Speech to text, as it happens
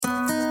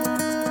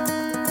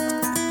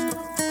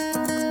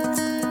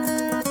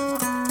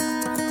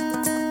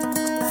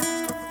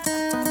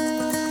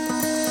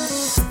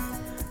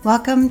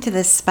Welcome to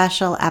this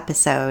special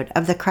episode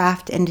of the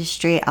Craft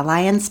Industry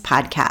Alliance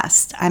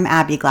podcast. I'm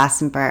Abby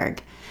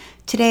Glassenberg.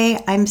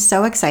 Today, I'm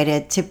so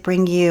excited to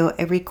bring you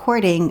a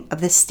recording of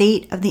the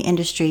State of the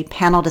Industry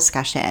panel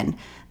discussion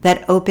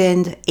that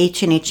opened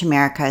H&H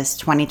Americas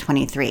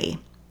 2023.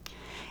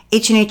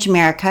 H&H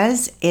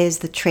Americas is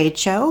the trade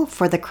show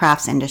for the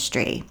crafts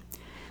industry.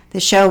 The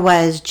show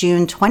was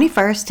June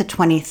 21st to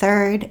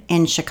 23rd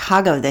in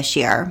Chicago this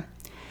year.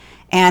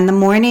 And the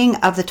morning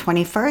of the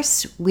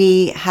 21st,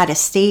 we had a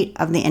State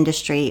of the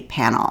Industry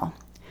panel.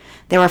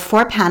 There were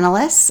 4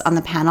 panelists on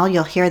the panel.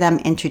 You'll hear them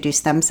introduce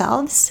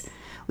themselves.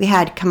 We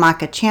had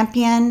Kamaca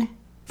Champion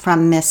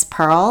from Miss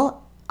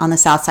Pearl on the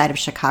south side of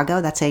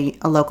Chicago. That's a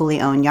locally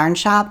owned yarn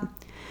shop.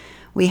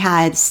 We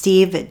had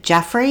Steve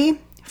Jeffery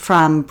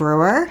from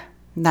Brewer.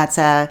 That's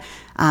a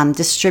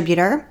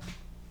distributor.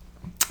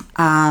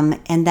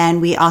 And then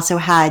we also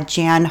had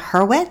Jan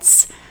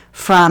Hurwitz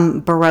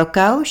from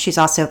Barocco. She's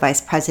also vice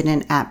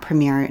president at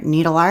Premier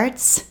Needle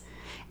Arts.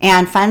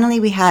 And finally,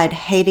 we had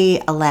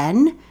Hedi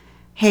Ehlen.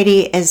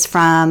 Hedi is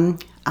from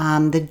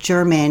the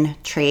German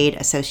Trade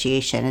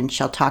Association, and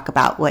she'll talk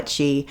about what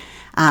she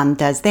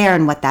does there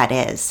and what that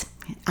is.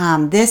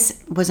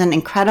 This was an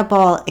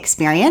incredible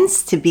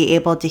experience to be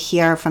able to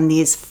hear from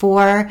these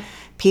 4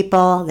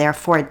 people, their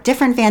 4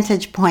 different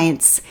vantage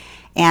points,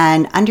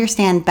 and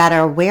understand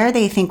better where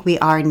they think we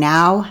are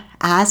now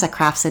as a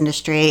crafts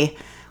industry,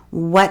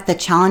 what the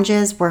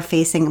challenges we're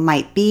facing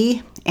might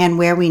be, and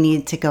where we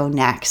need to go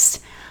next.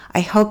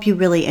 I hope you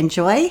really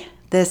enjoy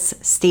this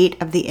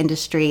State of the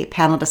Industry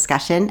panel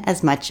discussion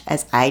as much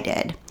as I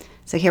did.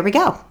 So here we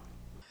go.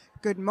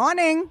 Good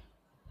morning.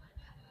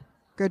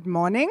 Good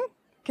morning.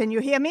 Can you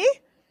hear me?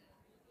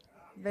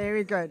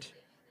 Very good.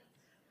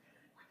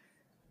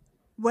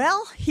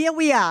 Well, here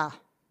we are.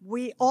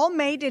 We all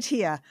made it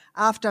here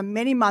after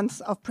many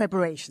months of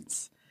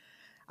preparations.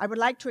 I would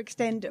like to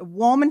extend a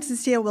warm and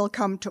sincere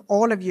welcome to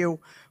all of you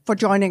for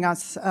joining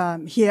us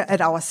here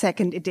at our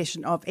second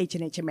edition of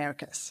H&H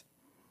Americas.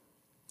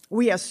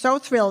 We are so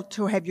thrilled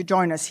to have you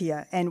join us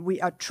here, and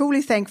we are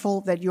truly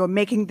thankful that you are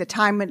making the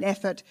time and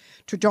effort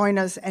to join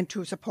us and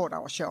to support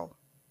our show.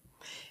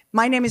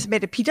 My name is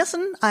Mette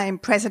Petersen. I am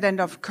president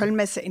of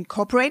Kölnmesse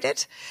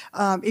Incorporated.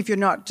 If you're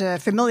not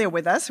familiar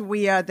with us,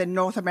 we are the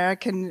North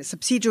American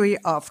subsidiary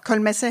of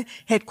Kölnmesse,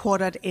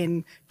 headquartered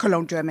in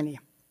Cologne, Germany.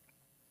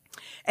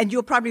 And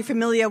you're probably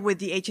familiar with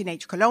the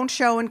H&H Cologne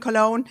show in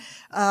Cologne.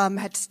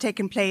 Has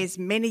taken place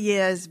many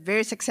years,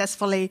 very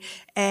successfully.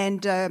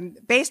 And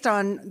based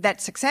on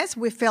that success,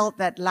 we felt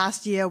that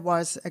last year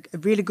was a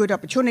really good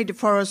opportunity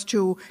for us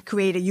to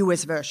create a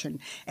U.S. version.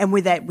 And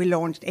with that, we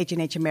launched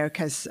H&H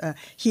Americas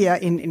here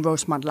in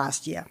Rosemont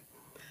last year.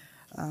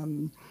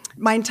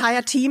 My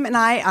entire team and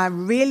I are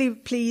really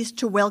pleased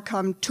to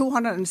welcome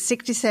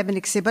 267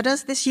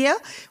 exhibitors this year,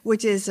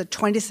 which is a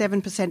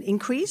 27%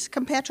 increase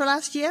compared to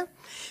last year.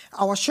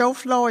 Our show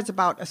floor is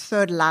about a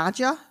third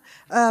larger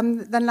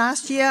than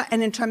last year.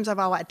 And in terms of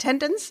our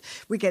attendance,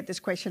 we get this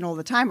question all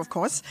the time, of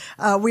course.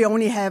 We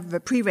only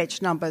have pre-reg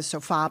numbers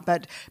so far,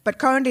 but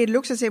currently it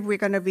looks as if we're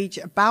going to reach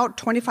about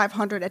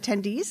 2,500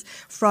 attendees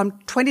from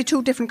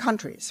 22 different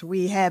countries.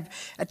 We have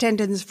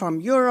attendance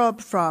from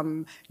Europe,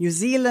 from New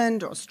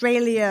Zealand,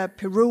 Australia,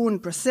 Peru,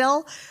 and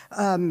Brazil,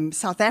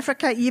 South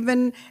Africa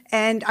even.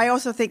 And I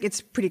also think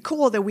it's pretty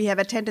cool that we have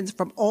attendance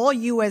from all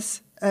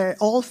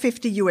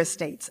 50 U.S.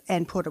 states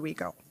and Puerto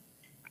Rico.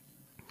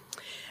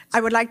 I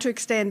would like to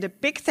extend a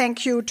big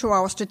thank you to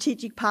our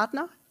strategic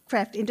partner,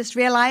 Craft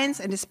Industry Alliance,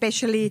 and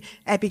especially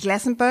Abby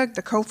Glassenberg,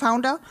 the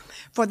co-founder,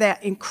 for their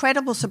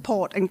incredible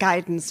support and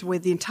guidance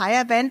with the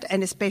entire event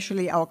and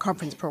especially our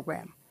conference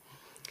program.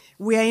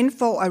 We are in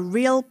for a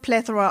real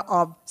plethora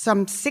of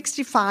some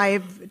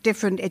 65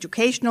 different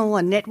educational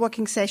and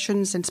networking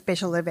sessions and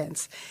special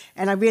events,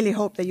 and I really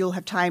hope that you'll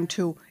have time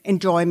to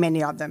enjoy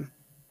many of them.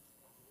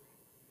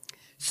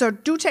 So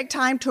do take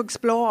time to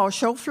explore our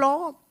show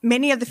floor.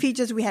 Many of the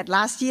features we had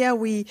last year,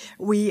 we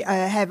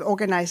have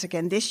organized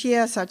again this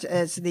year, such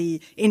as the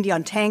Indie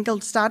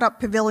Untangled Startup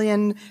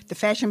Pavilion, the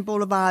Fashion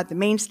Boulevard, the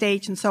main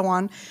stage, and so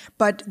on.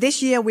 But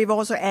this year, we've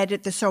also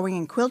added the Sewing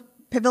and Quilt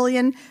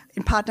Pavilion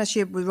in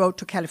partnership with Road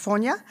to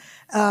California.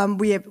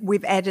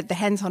 We've added the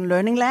Hands-on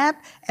Learning Lab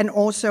and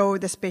also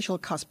the special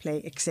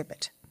cosplay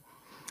exhibit.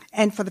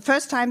 And for the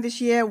first time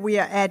this year, we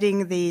are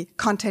adding the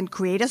Content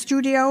Creator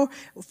Studio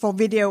for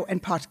video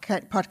and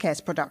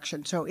podcast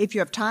production. So if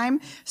you have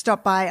time,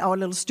 stop by our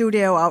little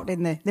studio out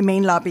in the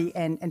main lobby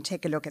and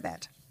take a look at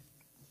that.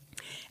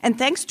 And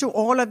thanks to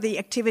all of the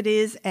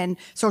activities and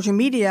social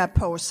media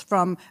posts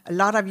from a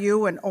lot of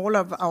you and all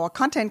of our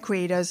content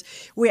creators,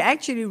 we're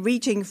actually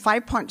reaching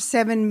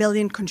 5.7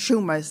 million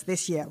consumers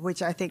this year,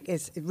 which I think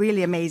is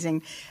really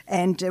amazing.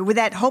 And with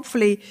that,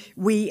 hopefully,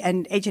 we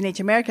and H&H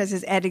Americas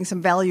is adding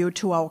some value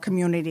to our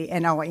community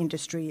and our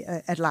industry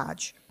at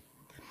large.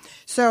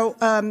 So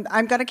I'm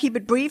going to keep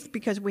it brief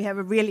because we have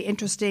a really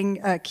interesting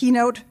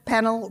keynote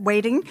panel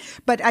waiting.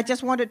 But I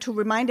just wanted to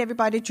remind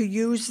everybody to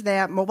use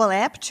their mobile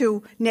app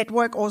to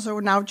network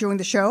also now during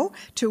the show,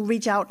 to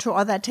reach out to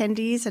other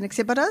attendees and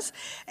exhibitors.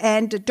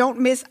 And don't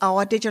miss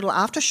our digital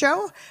after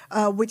show,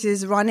 which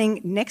is running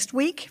next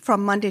week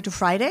from Monday to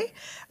Friday.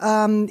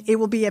 It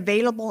will be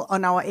available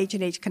on our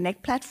H&H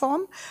Connect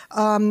platform.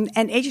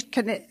 And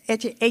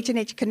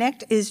H&H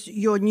Connect is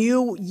your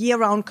new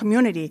year-round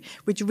community,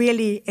 which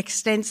really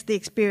extends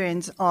the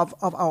experience of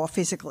our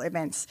physical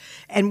events.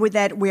 And with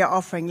that, we are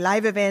offering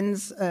live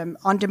events,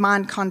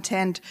 on-demand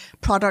content,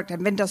 product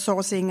and vendor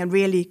sourcing, and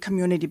really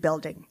community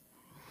building.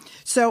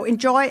 So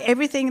enjoy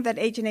everything that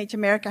H&H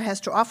America has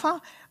to offer.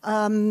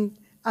 I'm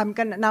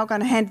now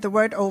going to hand the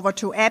word over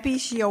to Abby.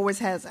 She always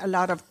has a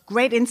lot of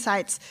great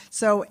insights.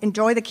 So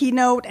enjoy the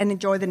keynote and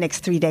enjoy the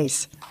next 3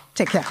 days.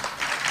 Take care.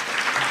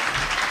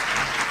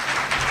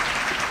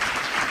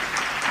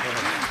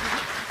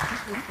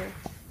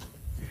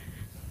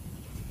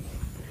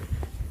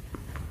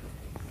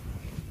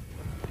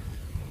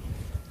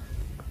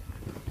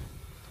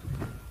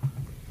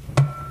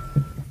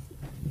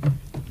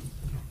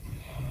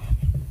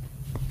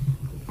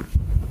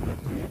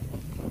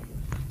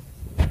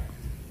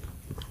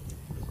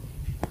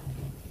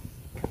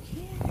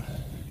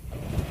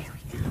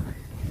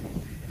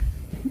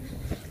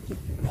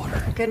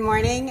 Good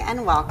morning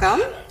and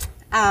welcome.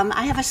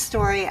 I have a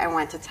story I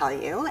want to tell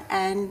you,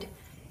 and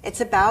it's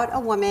about a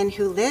woman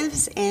who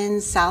lives in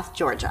South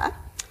Georgia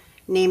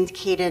named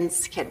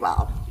Cadence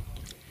Kidwell.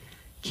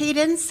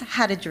 Cadence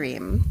had a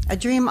dream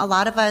a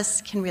lot of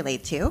us can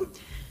relate to.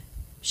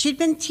 She'd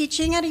been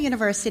teaching at a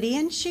university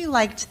and she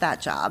liked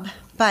that job,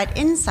 but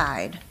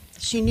inside,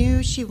 she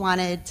knew she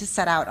wanted to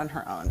set out on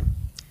her own.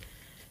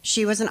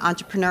 She was an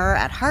entrepreneur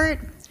at heart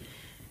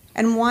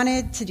and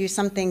wanted to do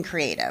something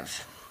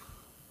creative.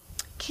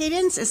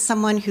 Cadence is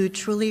someone who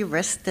truly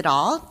risked it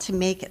all to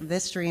make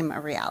this dream a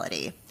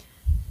reality.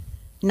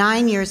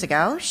 9 years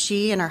ago,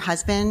 she and her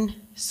husband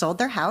sold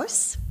their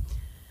house,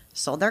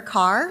 sold their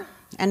car,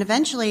 and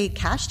eventually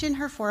cashed in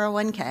her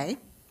 401k.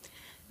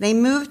 They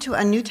moved to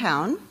a new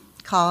town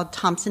called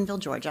Thompsonville,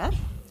 Georgia,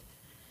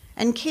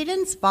 and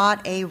Cadence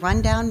bought a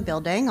rundown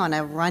building on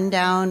a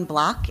rundown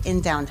block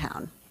in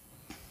downtown.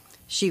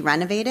 She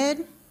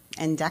renovated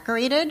and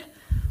decorated,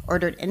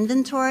 ordered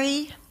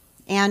inventory,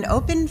 and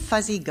opened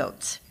Fuzzy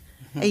Goat,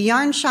 a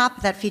yarn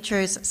shop that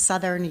features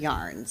Southern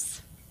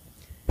yarns.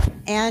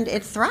 And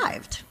it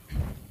thrived.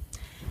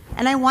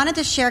 And I wanted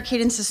to share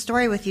Cadence's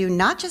story with you,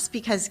 not just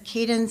because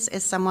Cadence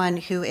is someone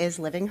who is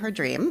living her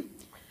dream,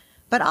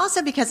 but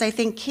also because I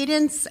think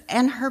Cadence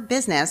and her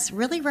business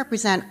really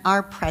represent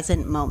our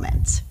present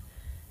moment.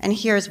 And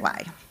here's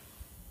why.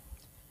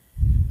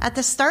 At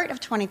the start of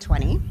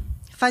 2020,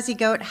 Fuzzy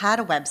Goat had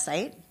a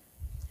website,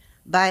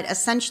 but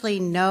essentially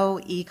no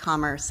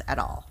e-commerce at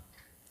all.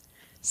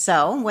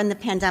 So when the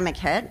pandemic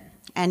hit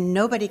and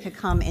nobody could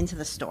come into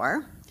the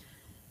store,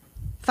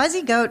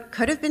 Fuzzy Goat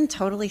could have been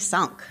totally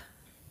sunk.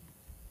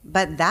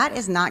 But that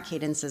is not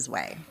Cadence's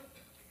way.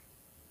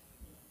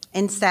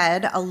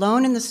 Instead,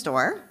 alone in the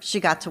store, she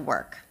got to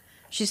work.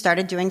 She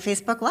started doing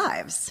Facebook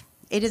Lives.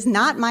 It is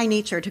not my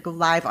nature to go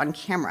live on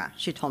camera,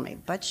 she told me,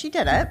 but she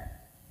did it.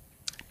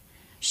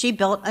 She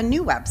built a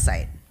new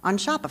website on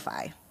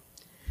Shopify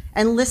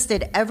and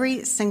listed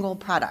every single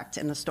product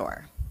in the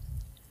store,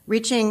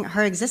 reaching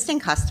her existing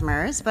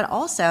customers, but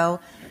also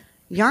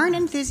yarn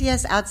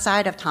enthusiasts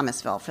outside of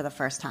Thomasville for the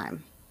first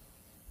time.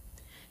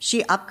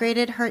 She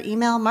upgraded her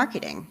email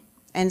marketing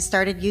and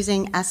started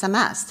using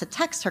SMS to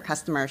text her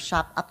customers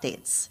shop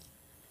updates.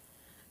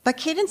 But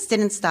Cadence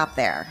didn't stop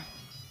there.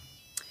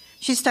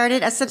 She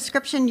started a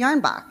subscription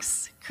yarn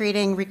box,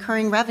 creating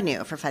recurring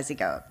revenue for Fuzzy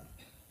Goat.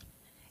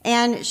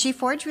 And she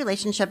forged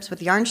relationships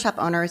with yarn shop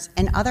owners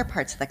in other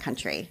parts of the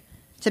country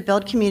to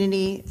build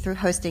community through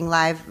hosting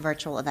live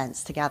virtual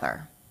events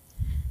together.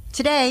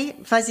 Today,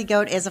 Fuzzy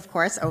Goat is, of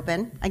course,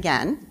 open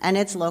again, and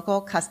its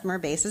local customer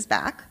base is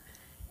back,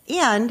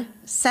 and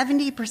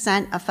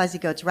 70% of Fuzzy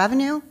Goat's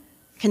revenue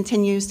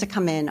continues to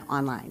come in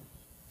online.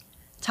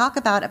 Talk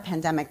about a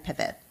pandemic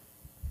pivot.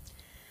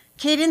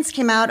 Cadence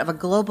came out of a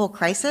global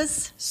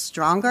crisis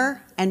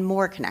stronger and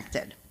more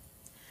connected.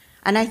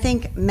 And I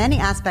think many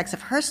aspects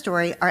of her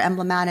story are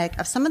emblematic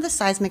of some of the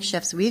seismic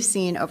shifts we've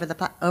seen over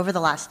the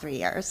last 3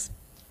 years.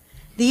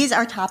 These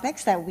are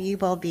topics that we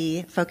will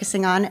be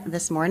focusing on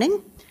this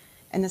morning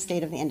in the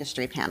State of the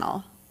Industry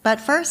panel.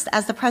 But first,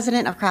 as the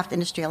president of Craft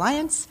Industry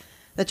Alliance,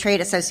 the trade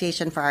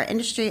association for our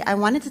industry, I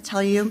wanted to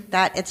tell you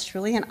that it's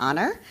truly an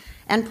honor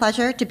and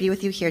pleasure to be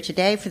with you here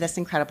today for this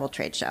incredible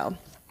trade show.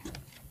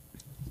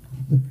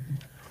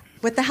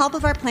 With the help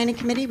of our planning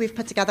committee, we've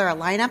put together a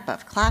lineup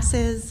of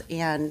classes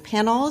and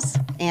panels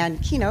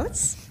and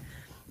keynotes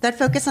that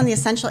focus on the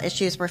essential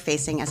issues we're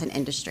facing as an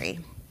industry.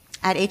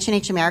 At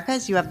H&H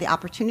Americas, you have the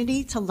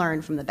opportunity to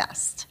learn from the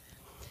best.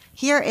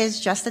 Here is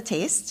just a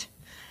taste.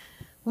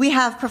 We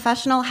have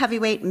professional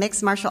heavyweight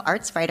mixed martial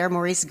arts fighter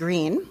Maurice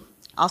Green,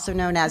 also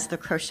known as the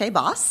Crochet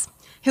Boss,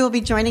 who will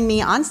be joining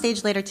me on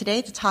stage later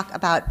today to talk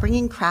about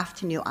bringing craft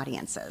to new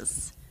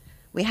audiences.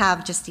 We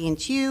have Justine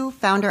Chu,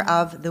 founder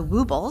of The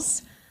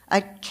Woobles,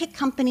 a kit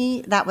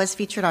company that was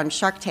featured on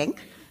Shark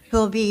Tank, who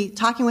will be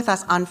talking with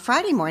us on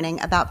Friday morning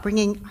about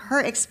bringing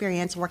her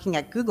experience working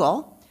at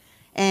Google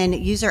and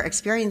user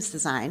experience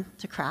design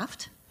to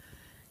craft.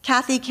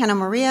 Kathy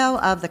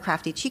Canomario of The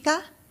Crafty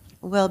Chica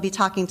will be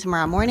talking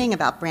tomorrow morning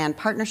about brand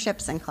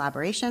partnerships and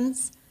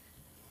collaborations.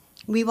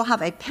 We will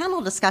have a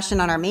panel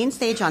discussion on our main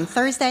stage on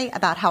Thursday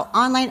about how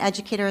online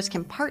educators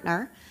can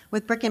partner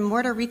with brick and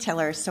mortar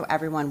retailers so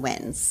everyone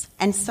wins,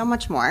 and so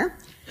much more.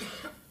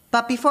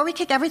 But before we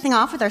kick everything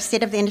off with our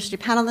State of the Industry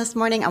panel this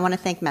morning, I want to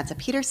thank Mette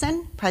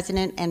Peterson,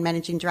 President and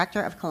Managing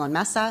Director of Cologne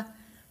Messe,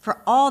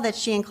 for all that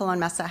she and Cologne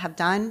Messe have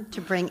done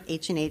to bring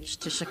H&H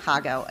to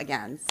Chicago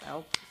again.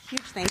 So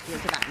huge thank you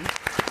to them.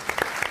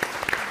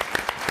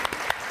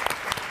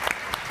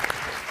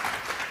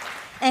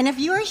 And if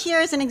you are here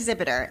as an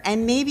exhibitor,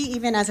 and maybe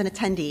even as an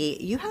attendee,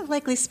 you have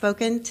likely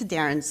spoken to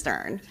Darren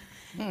Stern.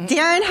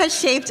 Darren has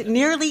shaped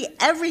nearly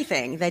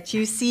everything that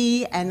you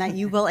see and that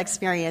you will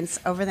experience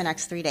over the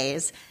next 3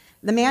 days.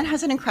 The man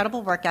has an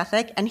incredible work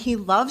ethic, and he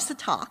loves to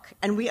talk,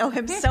 and we owe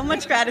him so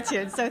much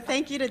gratitude. So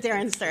thank you to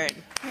Darren Stern.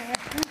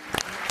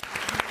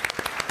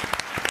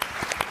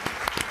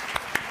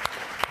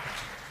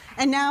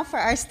 And now for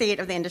our State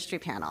of the Industry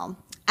panel.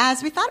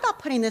 As we thought about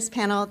putting this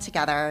panel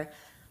together,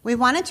 we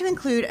wanted to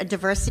include a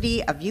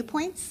diversity of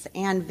viewpoints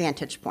and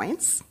vantage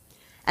points,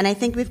 and I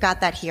think we've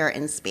got that here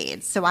in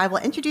spades. So I will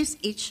introduce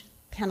each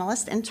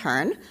panelist in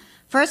turn.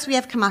 First, we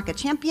have Kamaca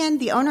Champion,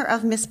 the owner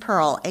of Miss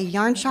Pearl, a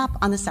yarn shop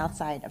on the south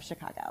side of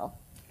Chicago.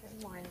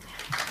 Good morning.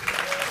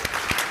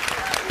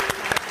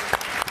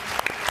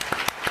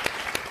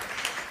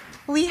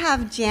 We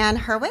have Jan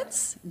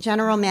Hurwitz,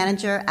 General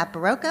Manager at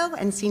Barocco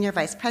and Senior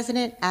Vice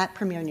President at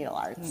Premier Needle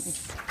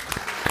Arts.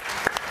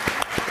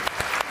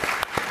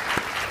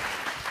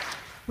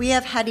 We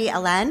have Hedi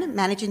Ehlen,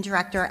 Managing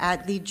Director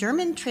at the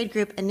German trade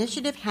group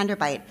Initiative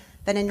Handarbeit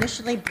that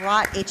initially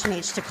brought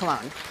H&H to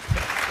Cologne.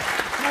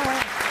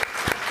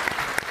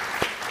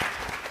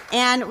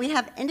 And we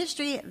have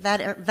industry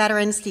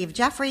veteran Steve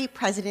Jeffery,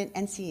 President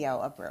and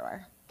CEO of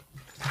Brewer.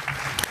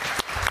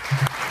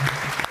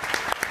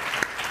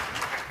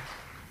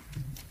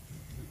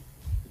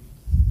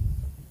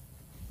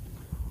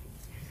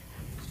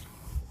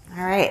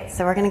 All right,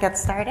 so we're going to get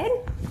started.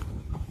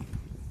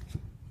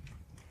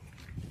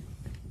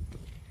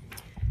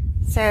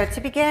 So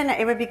to begin,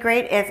 it would be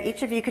great if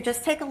each of you could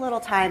just take a little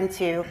time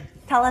to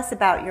tell us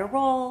about your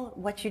role,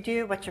 what you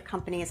do, what your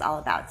company is all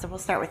about. So we'll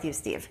start with you,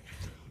 Steve.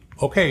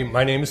 Okay,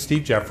 my name is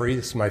Steve Jeffery.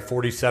 This is my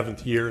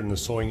 47th year in the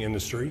sewing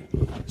industry.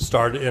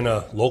 Started in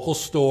a local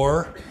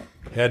store,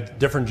 had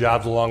different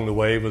jobs along the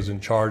way, was in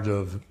charge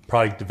of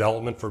product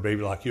development for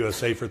Baby Lock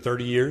USA for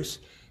 30 years,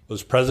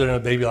 was president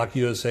of Baby Lock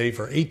USA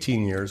for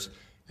 18 years,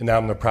 and now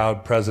I'm the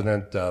proud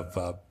president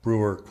of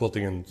Brewer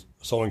Quilting and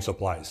Sewing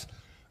Supplies.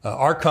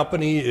 Our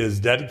company is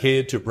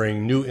dedicated to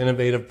bring new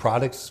innovative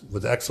products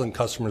with excellent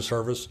customer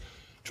service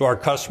to our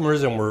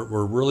customers, and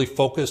we're really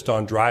focused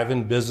on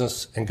driving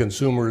business and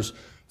consumers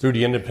through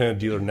the independent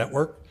dealer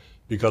network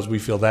because we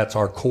feel that's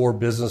our core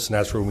business and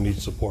that's where we need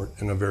support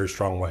in a very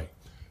strong way.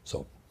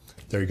 So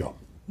there you go.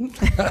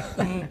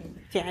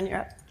 Jan, you're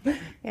up.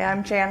 Yeah,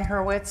 I'm Jan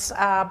Hurwitz.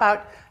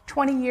 About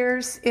 20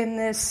 years in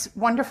this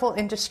wonderful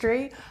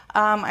industry.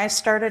 I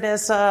started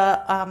as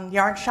a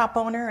yarn shop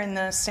owner in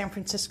the San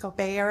Francisco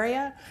Bay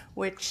Area,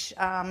 which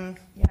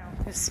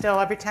is still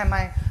every time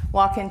I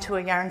walk into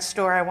a yarn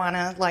store, I want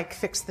to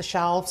fix the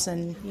shelves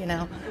and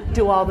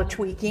do all the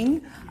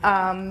tweaking.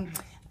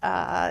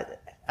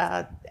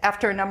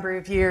 After a number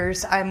of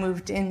years, I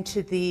moved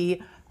into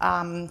the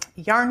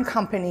yarn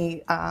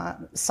company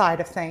side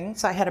of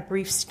things. I had a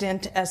brief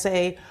stint as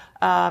a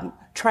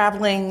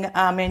traveling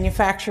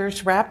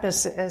manufacturer's rep,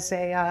 as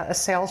a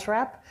sales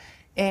rep,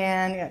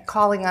 and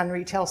calling on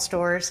retail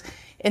stores.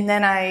 And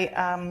then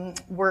I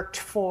worked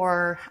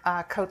for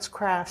Coats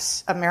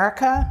Crafts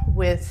America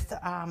with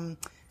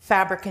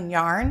fabric and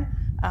yarn,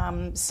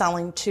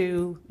 selling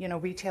to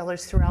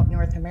retailers throughout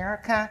North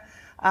America.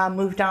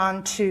 Moved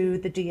on to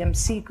the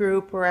DMC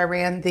group where I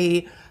ran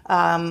the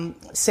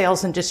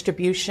sales and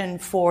distribution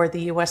for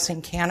the US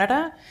and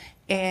Canada.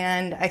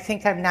 And I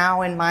think I'm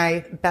now in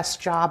my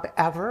best job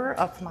ever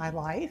of my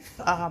life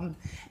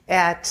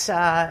at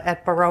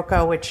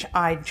Barocco, which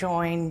I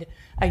joined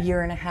a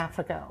year and a half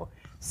ago.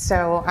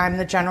 So I'm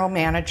the general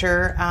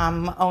manager.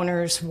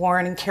 Owners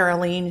Warren and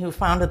Caroline, who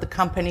founded the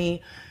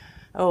company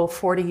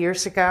 40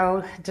 years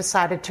ago,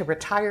 decided to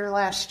retire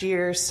last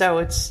year. So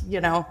it's,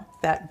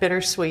 that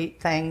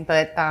bittersweet thing.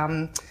 But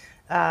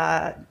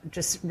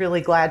just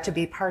really glad to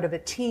be part of a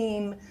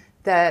team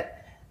that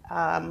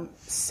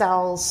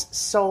sells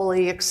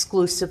solely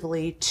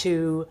exclusively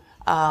to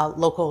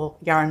local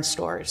yarn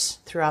stores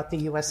throughout the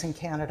US and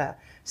Canada.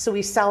 So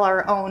we sell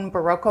our own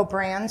Barocco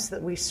brands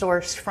that we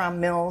source from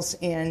mills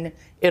in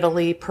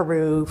Italy,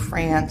 Peru,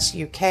 France,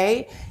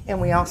 UK, and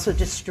we also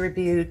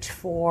distribute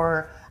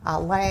for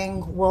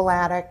Lang, Wool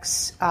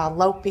Addicts,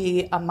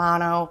 Lopi,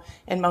 Amano,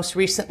 and most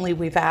recently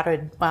we've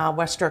added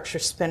West Yorkshire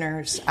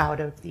Spinners out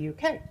of the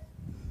UK.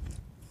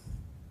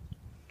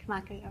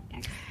 Kamaca, you're up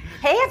next.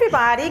 Hey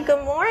everybody,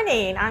 good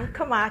morning. I'm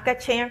Kamaca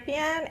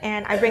Champion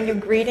and I bring you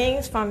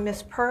greetings from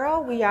Miss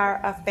Pearl. We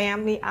are a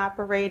family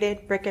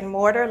operated brick and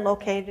mortar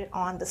located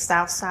on the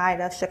south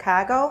side of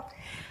Chicago.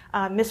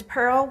 Miss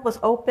Pearl was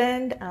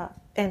opened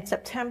in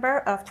September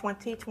of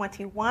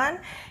 2021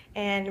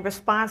 in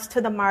response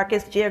to the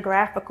market's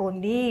geographical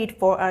need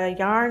for a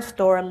yarn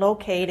store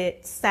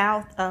located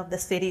south of the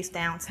city's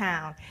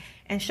downtown.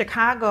 In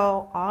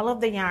Chicago, all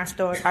of the yarn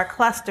stores are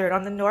clustered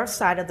on the north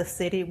side of the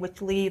city,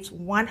 which leaves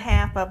one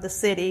half of the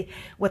city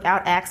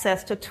without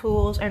access to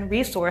tools and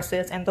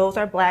resources, and those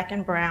are black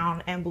and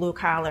brown and blue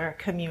collar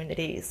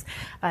communities.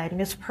 At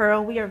Miss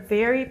Pearl, we are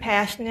very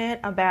passionate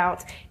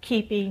about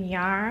keeping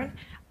yarn,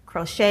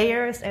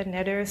 crocheters and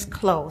knitters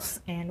close,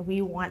 and we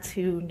want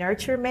to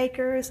nurture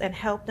makers and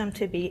help them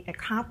to be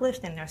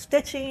accomplished in their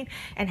stitching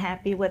and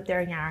happy with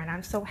their yarn.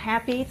 I'm so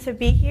happy to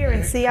be here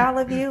and see all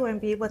of you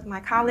and be with my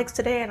colleagues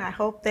today, and I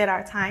hope that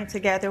our time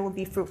together will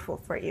be fruitful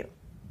for you.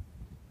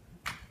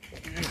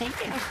 Thank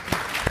you.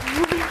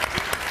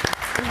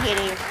 And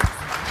Hedi.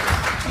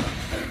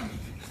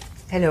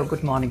 Hello,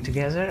 good morning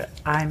together.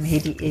 I'm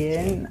Hedi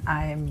Ehlen.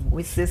 I'm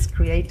with this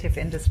creative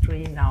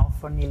industry now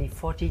for nearly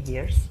 40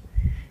 years.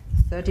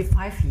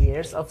 35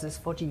 years of these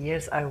 40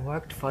 years I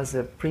worked for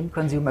the Prim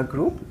Consumer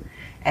Group,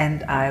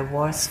 and I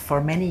was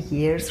for many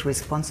years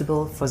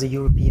responsible for the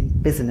European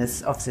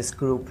business of this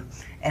group.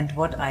 And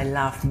what I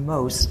love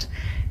most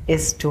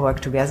is to work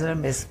together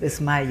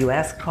with my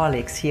US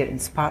colleagues here in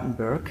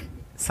Spartanburg,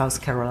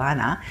 South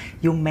Carolina.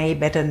 You may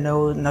better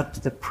know not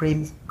the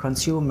Prim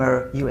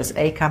Consumer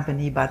USA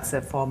company, but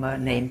the former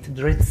named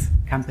Dritz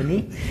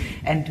company.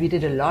 And we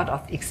did a lot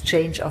of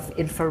exchange of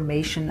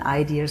information,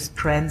 ideas,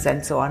 trends,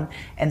 and so on.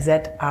 And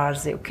that are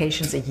the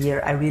occasions a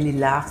year I really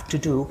love to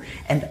do.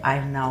 And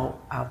I'm now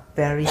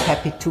very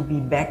happy to be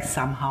back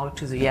somehow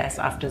to the US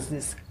after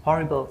this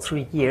horrible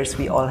 3 years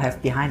we all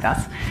have behind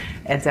us.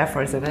 And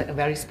therefore it's a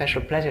very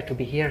special pleasure to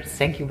be here.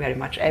 Thank you very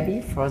much, Abby,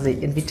 for the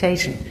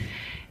invitation.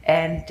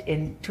 And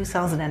in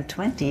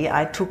 2020,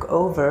 I took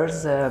over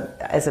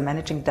as a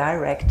managing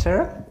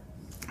director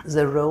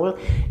the role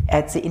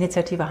at the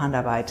Initiative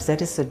Handarbeit.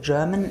 That is a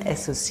German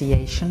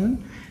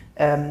association.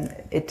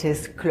 It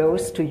is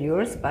close to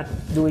yours, but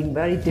doing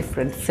very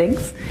different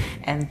things.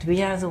 And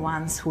we are the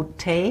ones who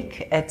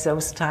take, at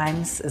those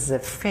times, the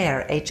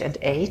fair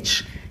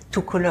H&H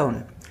to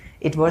Cologne.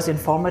 It was in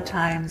former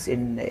times,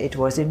 it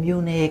was in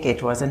Munich,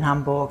 it was in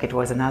Hamburg, it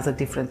was in other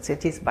different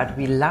cities, but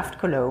we loved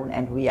Cologne,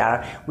 and we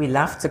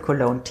loved the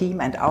Cologne team,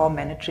 and our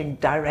managing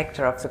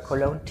director of the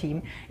Cologne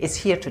team is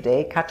here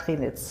today.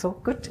 Katrin, it's so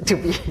good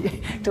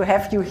to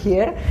have you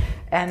here,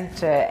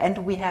 and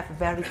we have a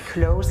very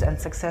close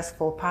and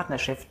successful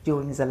partnership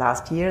during the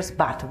last years.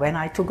 But when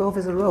I took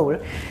over the role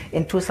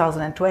in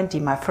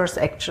 2020, my first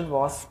action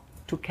was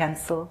to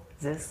cancel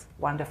this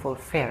wonderful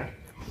fair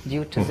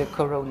due to the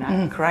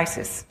corona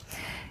crisis.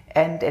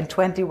 And in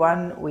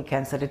 21, we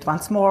canceled it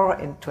once more.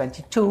 In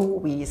 22,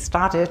 we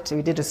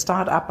did a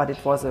start-up, but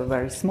it was a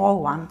very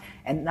small one.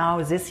 And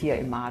now this year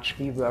in March,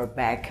 we were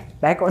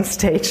back on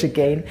stage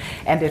again.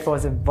 And it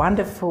was a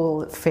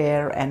wonderful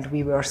fair, and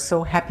we were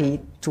so happy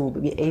to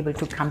be able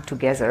to come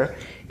together.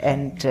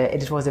 And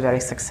it was a very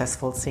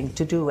successful thing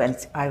to do. And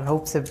I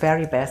hope the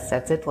very best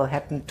that it will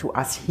happen to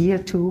us here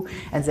too,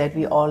 and that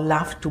we all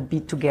love to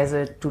be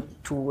together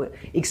to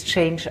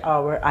exchange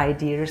our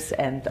ideas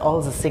and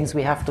all the things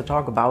we have to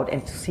talk about,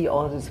 and to see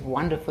all these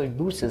wonderful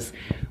booths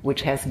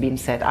which has been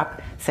set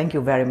up. Thank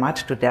you very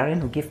much to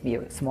Darren, who gave me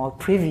a small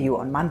preview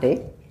on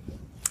Monday.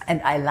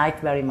 And I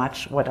like very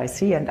much what I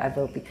see, and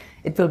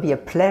it will be a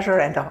pleasure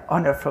and an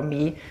honor for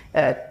me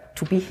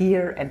to be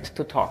here and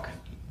to talk.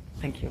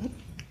 Thank you.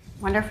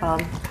 Wonderful.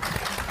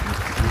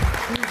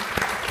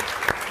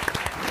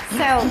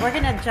 So we're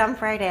going to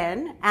jump right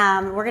in.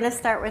 We're going to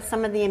start with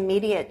some of the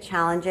immediate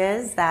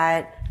challenges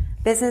that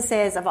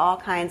businesses of all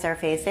kinds are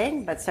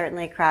facing, but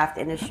certainly craft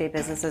industry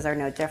businesses are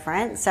no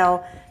different.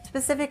 So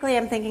specifically,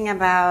 I'm thinking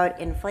about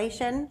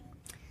inflation,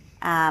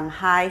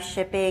 high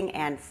shipping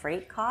and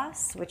freight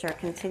costs, which are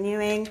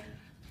continuing,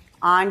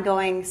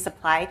 ongoing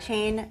supply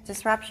chain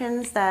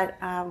disruptions that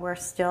we're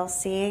still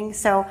seeing.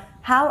 So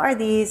how are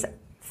these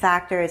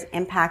factors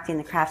impacting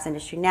the crafts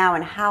industry now,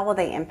 and how will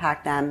they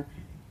impact them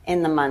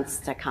in the months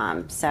to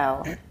come?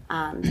 So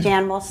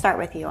Jan, we'll start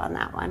with you on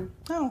that one.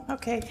 Oh,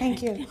 okay,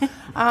 thank you.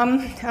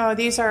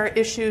 These are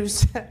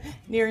issues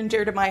near and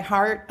dear to my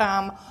heart.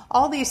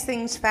 All these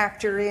things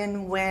factor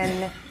in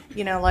when,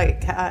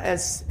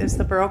 as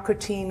the Barocco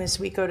team, as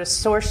we go to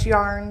source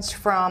yarns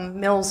from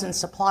mills and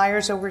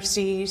suppliers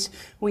overseas,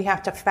 we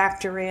have to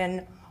factor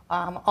in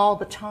all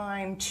the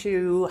time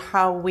to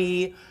how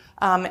we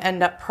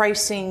end up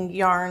pricing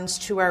yarns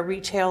to our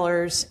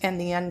retailers and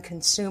the end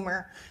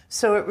consumer.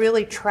 So it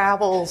really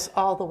travels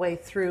all the way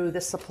through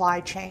the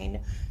supply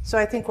chain. So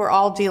I think we're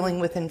all dealing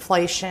with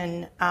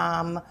inflation.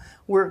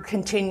 We're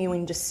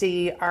continuing to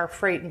see our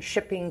freight and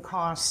shipping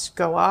costs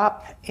go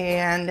up.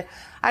 And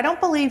I don't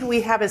believe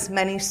we have as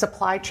many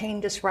supply chain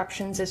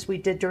disruptions as we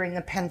did during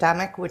the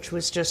pandemic, which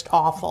was just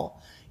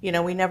awful. You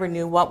know, we never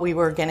knew what we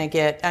were going to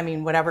get. I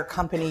mean, whatever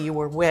company you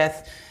were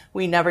with,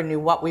 we never knew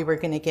what we were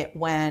going to get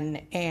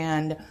when.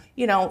 And,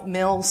 you know,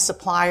 mills,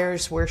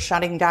 suppliers were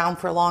shutting down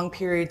for long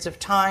periods of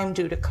time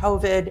due to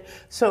COVID.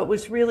 So it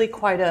was really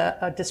quite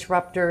a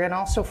disruptor, and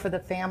also for the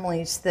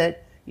families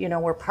that, you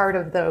know, were part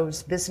of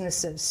those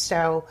businesses.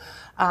 So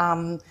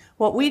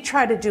what we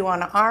try to do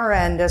on our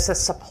end as a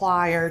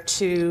supplier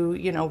to,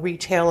 you know,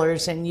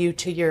 retailers and you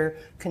to your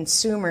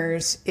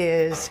consumers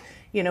is,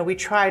 you know, we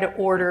try to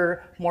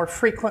order more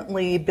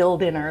frequently,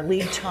 build in our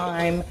lead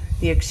time.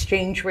 The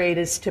exchange rate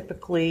is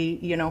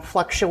typically, you know,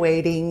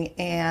 fluctuating.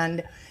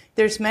 And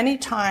there's many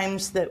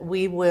times that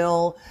we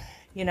will,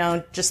 you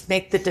know, just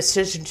make the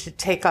decision to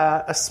take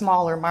a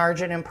smaller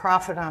margin and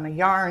profit on a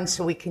yarn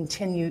so we can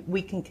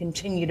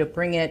continue to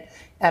bring it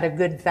at a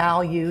good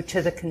value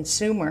to the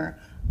consumer.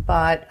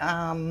 But,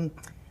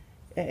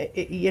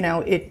 you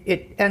know,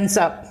 it ends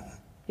up,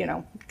 you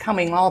know,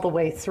 coming all the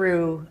way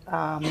through,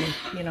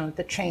 you know,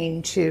 the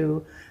chain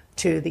to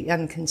the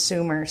end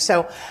consumer.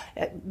 So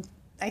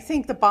I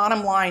think the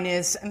bottom line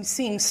is I'm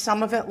seeing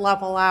some of it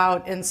level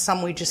out and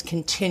some we just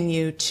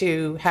continue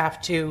to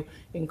have to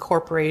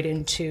incorporate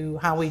into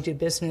how we do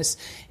business.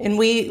 And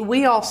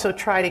we also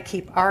try to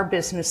keep our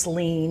business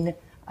lean,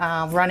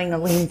 running a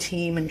lean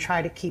team, and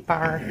try to keep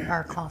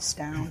our costs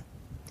down.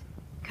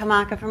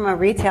 Kamaca, from a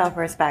retail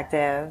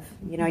perspective,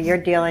 you know, you're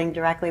dealing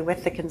directly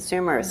with the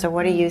consumer. So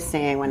what are you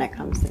seeing when it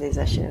comes to these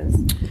issues?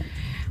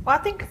 Well, I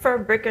think for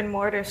brick and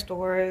mortar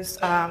stores,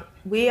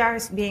 we are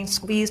being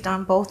squeezed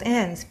on both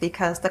ends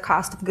because the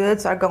cost of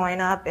goods are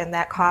going up and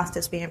that cost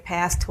is being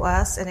passed to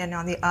us. And then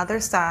on the other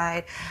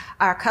side,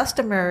 our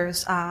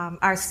customers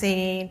are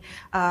seeing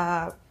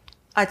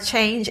a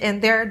change in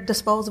their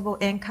disposable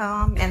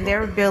income and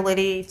their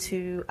ability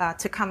to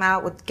come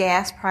out with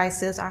gas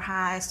prices are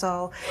high.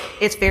 So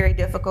it's very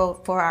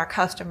difficult for our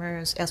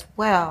customers as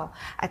well.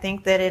 I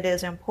think that it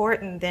is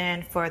important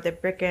then for the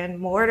brick and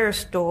mortar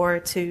store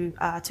to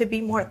be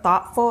more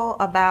thoughtful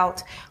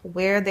about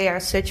where they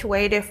are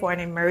situated. For an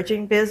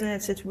emerging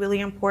business, it's really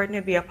important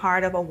to be a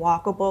part of a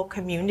walkable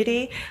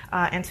community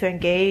and to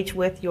engage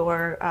with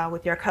your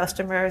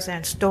customers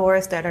and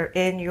stores that are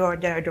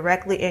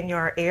directly in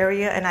your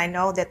area. And I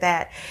know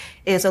that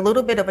is a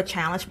little bit of a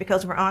challenge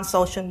because we're on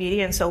social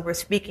media, and so we're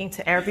speaking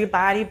to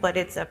everybody, but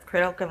it's of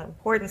critical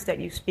importance that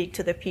you speak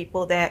to the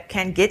people that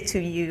can get to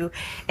you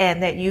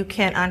and that you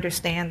can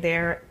understand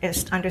their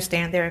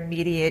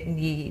immediate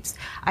needs.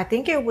 I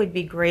think it would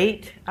be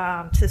great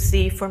to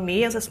see, for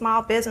me as a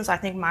small business, I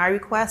think my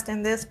request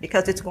in this,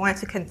 because it's going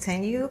to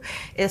continue,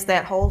 is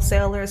that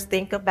wholesalers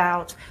think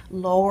about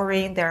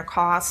lowering their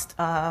cost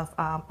of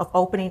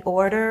opening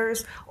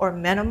orders or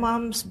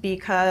minimums,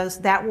 because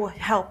that will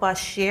help us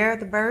share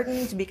the burden,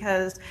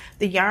 because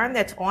the yarn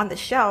that's on the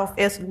shelf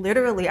is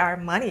literally our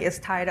money is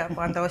tied up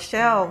on those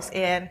shelves.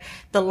 And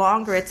the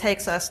longer it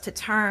takes us to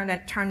turn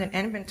an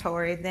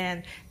inventory,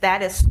 then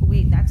that's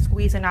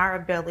squeezing our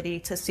ability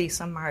to see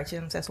some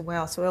margins as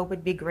well. So it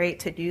would be great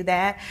to do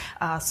that.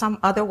 Some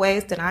other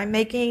ways that I'm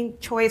making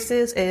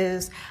choices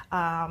is,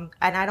 and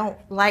I don't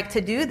like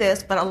to do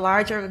this, but a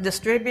larger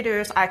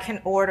distributors, I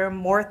can order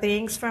more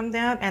things from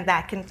them and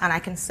I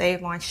can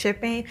save on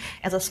shipping.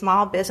 As a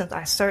small business,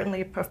 I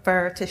certainly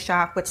prefer to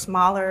shop with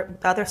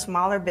other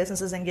smaller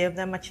businesses and give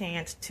them a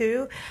chance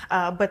too.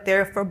 But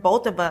for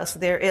both of us,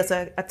 there is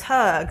a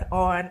tug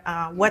on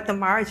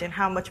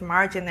how much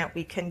margin that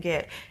we can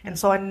get. And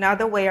so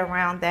another way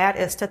around that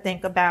is to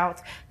think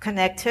about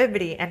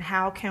connectivity and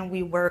how can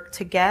we work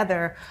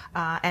together.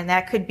 And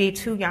that could be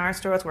two yarn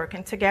stores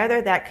working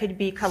together. That could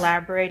be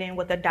collaborating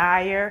with a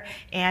dyer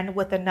and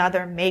with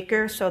another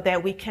maker so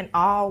that we can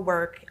all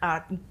work,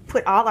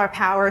 put all our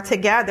power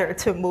together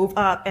to move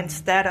up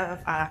instead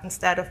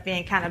of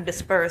being kind of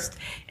dispersed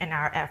in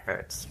our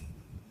efforts.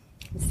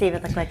 Steve,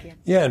 it looked like you.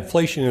 Yeah,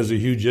 inflation is a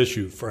huge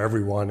issue for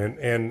everyone.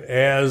 And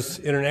as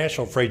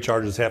international freight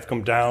charges have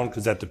come down,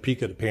 because at the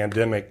peak of the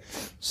pandemic,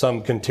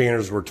 some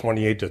containers were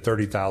 $28,000 to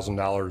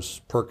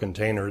 $30,000 per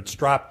container. It's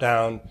dropped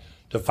down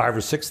to $5,000 or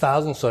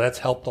 $6,000, so that's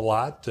helped a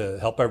lot to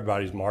help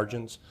everybody's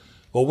margins.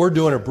 What we're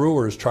doing at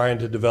Brewer is trying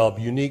to develop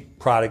unique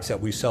products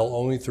that we sell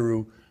only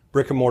through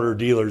brick and mortar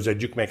dealers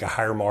that you can make a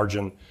higher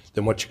margin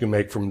than what you can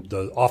make from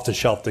the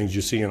off-the-shelf things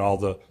you see in all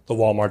the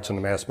Walmarts and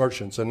the mass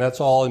merchants. And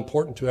that's all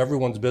important to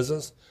everyone's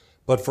business.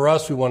 But for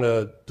us, we want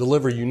to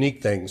deliver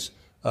unique things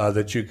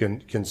that you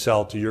can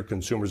sell to your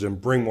consumers and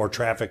bring more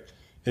traffic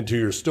into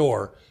your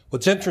store.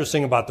 What's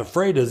interesting about the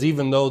freight is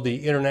even though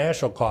the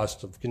international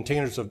cost of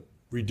containers have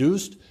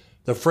reduced,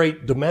 the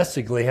freight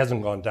domestically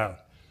hasn't gone down.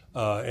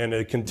 And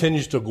it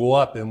continues to go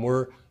up, and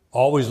we're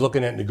always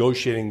looking at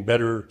negotiating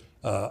better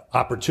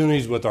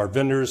opportunities with our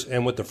vendors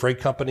and with the freight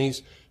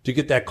companies to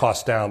get that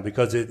cost down,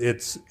 because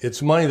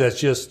it's money that's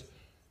just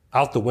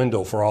out the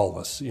window for all of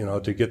us,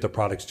 to get the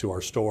products to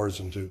our stores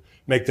and to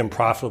make them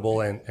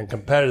profitable and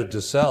competitive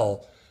to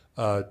sell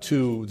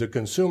to the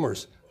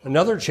consumers.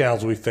 Another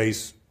challenge we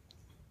face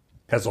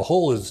as a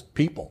whole is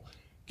people.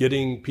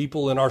 Getting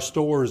people in our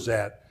stores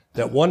that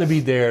want to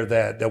be there,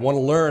 that want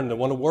to learn, that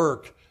want to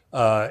work,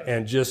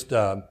 and just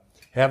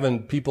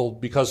having people,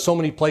 because so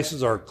many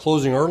places are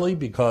closing early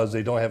because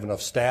they don't have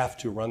enough staff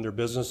to run their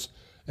business.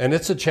 And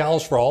it's a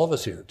challenge for all of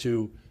us here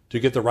to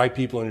get the right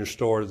people in your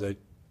store that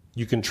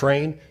you can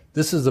train.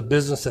 This is a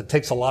business that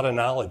takes a lot of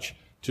knowledge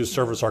to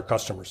service our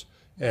customers.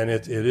 And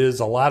it is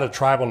a lot of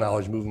tribal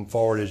knowledge moving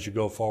forward as you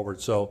go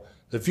forward. So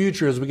the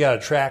future is we got to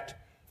attract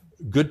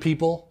good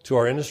people to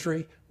our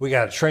industry. We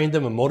got to train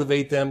them and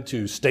motivate them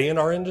to stay in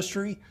our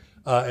industry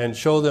and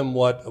show them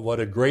what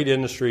a great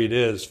industry it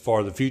is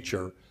for the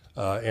future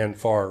and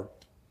for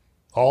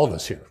all of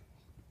us here.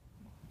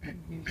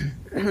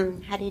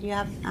 Hedi, do you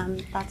have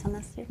thoughts on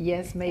this too?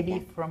 Yes,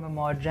 maybe from a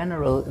more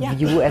general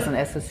view as an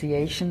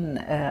association,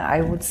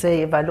 I would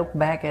say if I look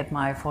back at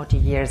my 40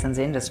 years in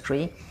the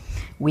industry,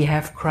 we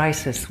have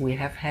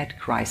had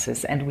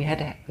crisis, and we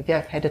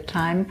have had a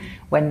time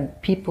when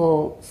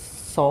people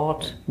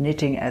thought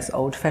knitting as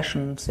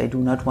old-fashioned, they do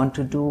not want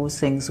to do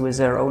things with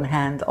their own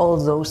hand, all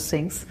those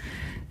things,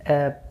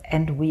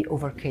 and we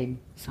overcame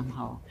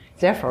somehow.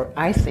 Therefore,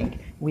 I think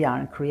we are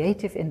in a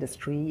creative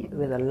industry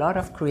with a lot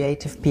of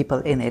creative people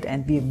in it,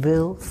 and we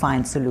will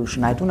find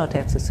solution. I do not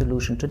have the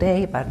solution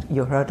today, but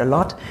you heard a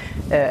lot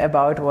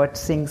about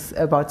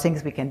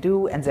things we can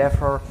do, and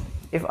therefore,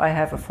 if I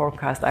have a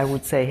forecast, I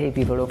would say, hey,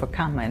 we will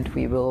overcome and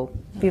we will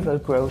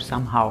grow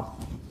somehow.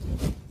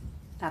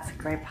 That's a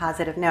great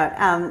positive note.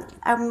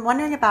 I'm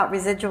wondering about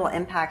residual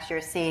impacts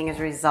you're seeing as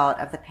a result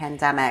of the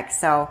pandemic.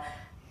 So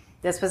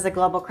this was a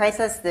global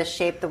crisis. This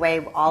shaped the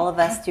way all of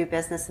us do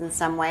business in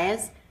some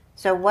ways.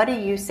 So what are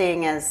you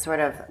seeing as sort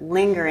of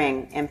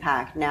lingering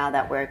impact now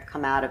that we've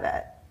come out of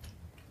it?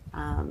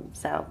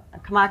 So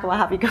Kamaca, we'll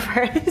have you go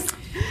first.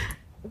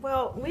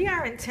 Well, we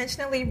are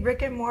intentionally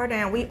brick and mortar,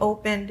 and we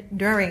opened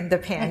during the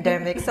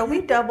pandemic. So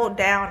we doubled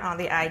down on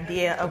the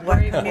idea of what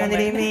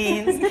community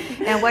means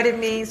and what it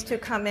means to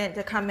come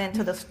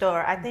into the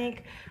store. I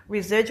think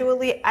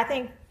residually,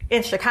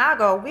 in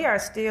Chicago, we are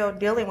still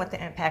dealing with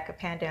the impact of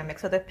pandemic.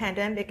 So the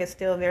pandemic is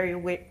still very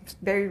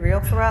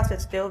real for us.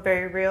 It's still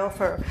very real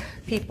for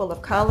people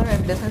of color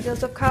and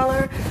businesses of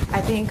color.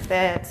 I think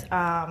that,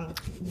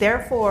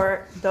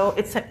 therefore, though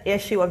it's an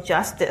issue of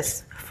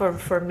justice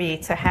for me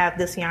to have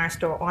this yarn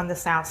store on the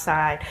South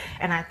Side.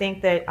 And I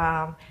think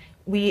that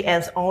we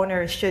as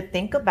owners should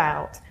think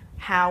about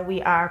how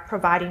we are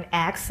providing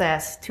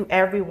access to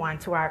everyone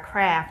to our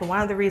craft. And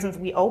one of the reasons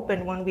we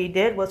opened when we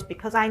did was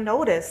because I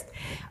noticed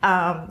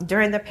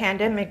during the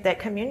pandemic that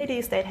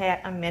communities that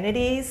had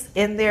amenities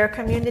in their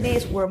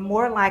communities were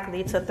more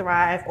likely to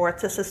thrive or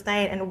to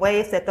sustain in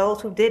ways that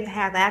those who didn't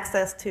have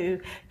access to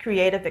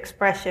creative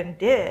expression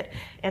did.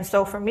 And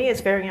so for me,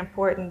 it's very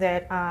important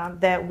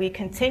that we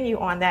continue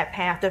on that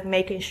path of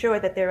making sure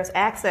that there is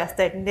access,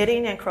 that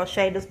knitting and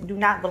crochet do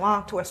not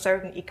belong to a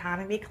certain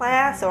economy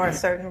class or a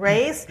certain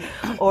race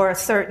or a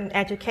certain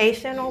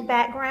educational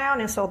background.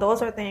 And so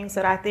those are things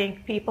that I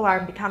think people are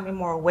becoming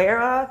more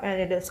aware of,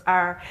 and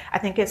I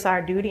think it's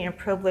our duty and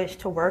privilege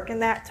to work in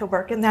that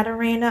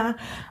arena.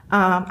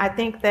 I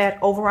think that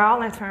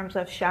overall, in terms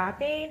of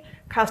shopping,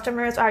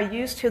 customers are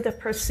used to the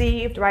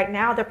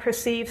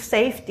perceived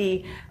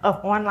safety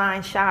of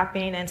online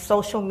shopping and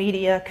social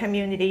media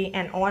community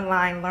and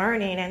online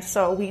learning. And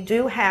so we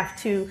do have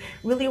to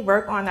really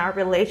work on our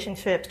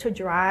relationships to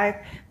drive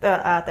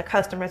the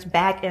customers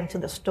back into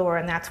the store.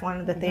 And that's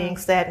one of the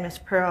things that Ms.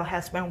 Pearl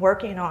has been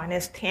working on,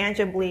 is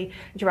tangibly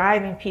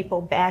driving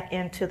people back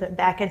into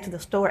the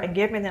store and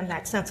giving them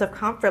that sense of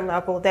comfort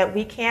level that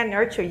we can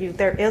nurture you.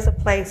 There is a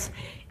place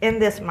in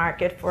this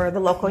market for the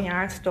local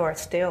yarn store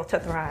still to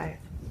thrive.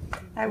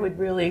 I would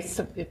really,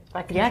 if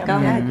I can go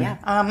ahead.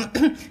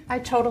 Yeah. I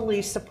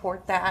totally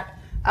support that.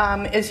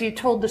 As you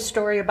told the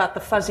story about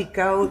the fuzzy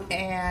goat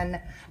and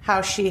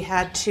how she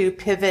had to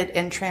pivot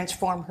and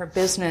transform her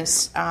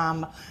business,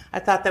 I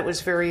thought that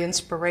was very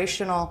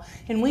inspirational.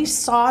 And we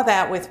saw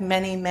that with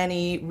many,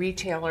 many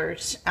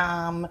retailers.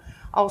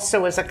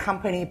 Also, as a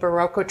company,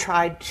 Barocco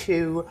tried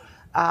to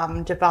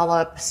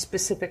develop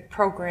specific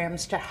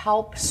programs to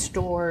help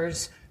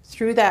stores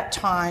through that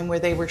time where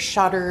they were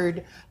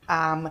shuttered.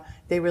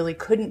 They really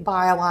couldn't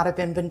buy a lot of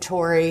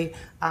inventory.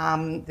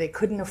 They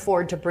couldn't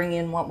afford to bring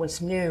in what was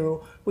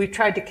new. We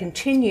tried to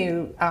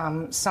continue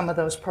some of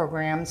those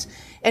programs.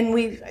 And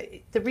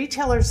the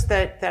retailers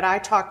that I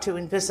talk to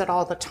and visit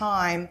all the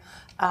time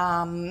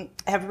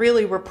have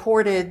really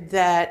reported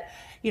that,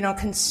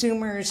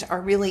 consumers are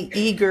really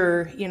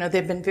eager,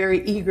 they've been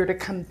very eager to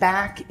come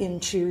back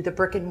into the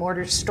brick and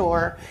mortar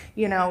store.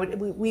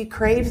 We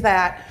crave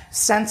that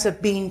sense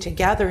of being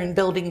together and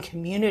building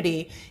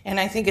community. And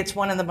I think it's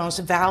one of the most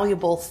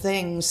valuable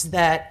things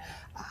that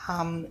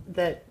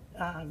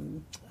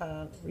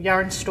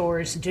yarn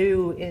stores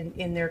do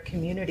in their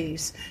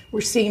communities.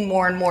 We're seeing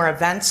more and more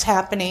events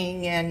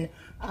happening, and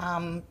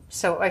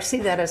so I see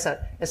that as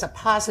a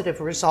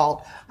positive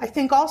result. I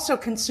think also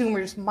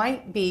consumers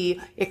might be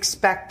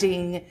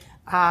expecting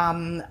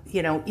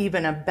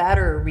even a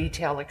better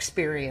retail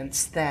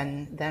experience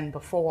than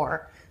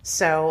before.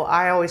 So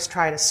I always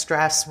try to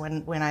stress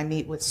when I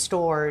meet with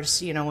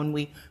stores, when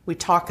we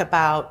talk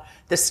about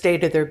the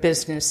state of their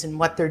business and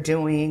what they're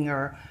doing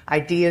or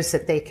ideas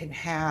that they can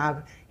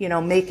have,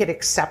 make it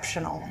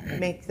exceptional,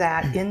 make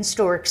that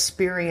in-store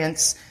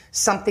experience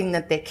something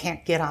that they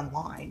can't get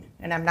online.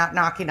 And I'm not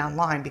knocking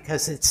online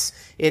because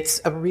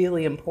it's a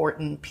really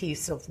important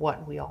piece of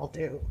what we all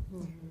do.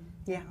 Mm-hmm.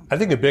 Yeah. I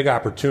think a big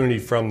opportunity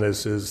from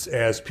this is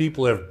as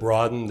people have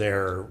broadened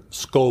their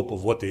scope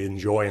of what they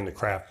enjoy in the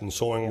craft and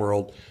sewing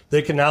world,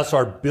 they can now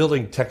start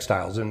building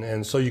textiles.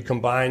 And so you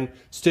combine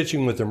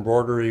stitching with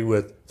embroidery,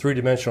 with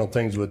three-dimensional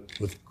things,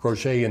 with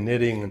crochet and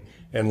knitting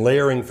and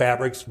layering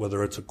fabrics,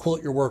 whether it's a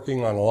quilt you're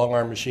working on, a long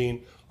arm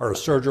machine, or a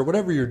serger,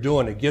 whatever you're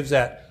doing, it gives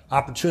that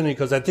opportunity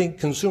because I think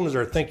consumers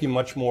are thinking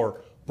much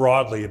more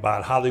broadly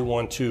about how they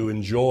want to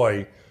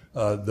enjoy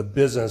the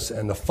business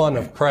and the fun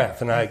of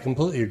craft. And I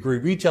completely agree.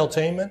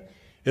 Retailtainment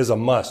is a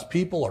must.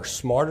 People are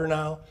smarter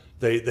now.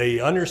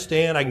 They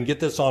understand I can get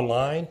this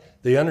online.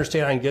 They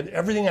understand I can get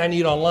everything I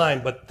need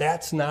online, but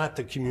that's not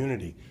the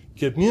community.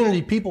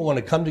 Community people want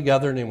to come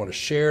together and they want to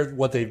share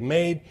what they've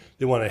made.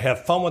 They want to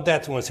have fun with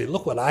that. They want to say,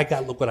 look what I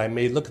got, look what I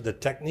made, look at the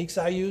techniques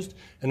I used.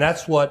 And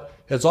that's what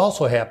has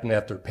also happened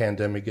after the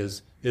pandemic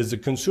is the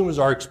consumers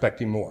are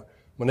expecting more.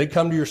 When they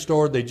come to your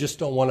store, they just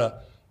don't want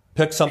to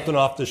pick something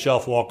off the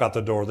shelf and walk out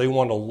the door. They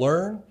want to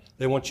learn.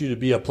 They want you to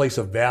be a place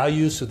of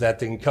value so that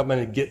they can come in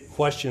and get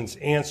questions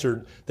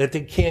answered that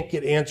they can't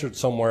get answered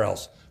somewhere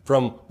else.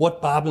 From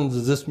what bobbins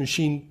is this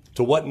machine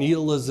to what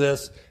needle is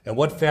this and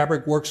what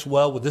fabric works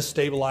well with this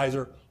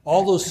stabilizer.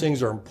 All those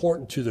things are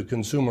important to the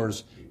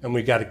consumers, and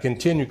we got to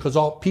continue because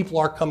all people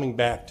are coming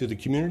back to the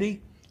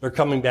community. They're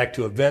coming back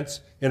to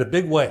events in a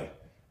big way.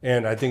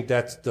 And I think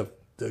that's the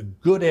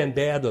good and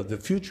bad of the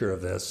future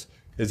of this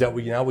is that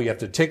we have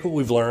to take what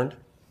we've learned.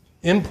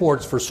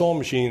 Imports for sewing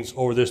machines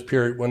over this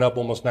period went up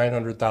almost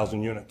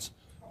 900,000 units.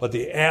 But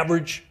the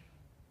average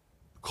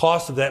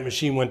cost of that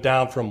machine went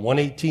down from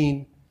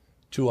 $118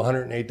 to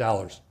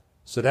 $108.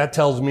 So that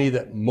tells me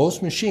that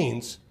most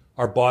machines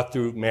are bought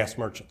through mass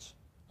merchants.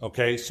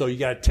 Okay, so you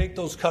got to take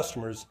those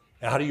customers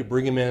and how do you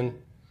bring them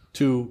in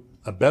to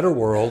a better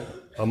world,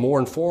 a more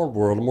informed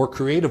world, a more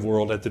creative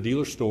world at the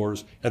dealer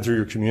stores and through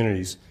your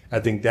communities. I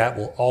think that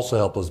will also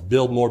help us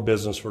build more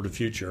business for the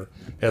future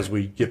as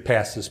we get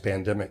past this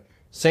pandemic.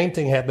 Same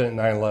thing happened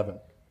at 9/11.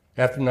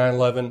 After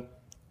 9/11,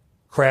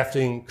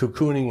 crafting,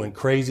 cocooning went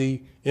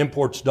crazy.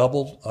 Imports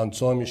doubled on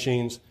sewing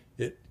machines.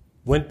 It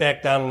went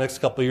back down the next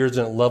couple of years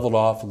and it leveled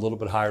off a little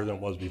bit higher than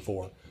it was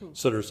before.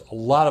 So there's a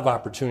lot of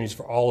opportunities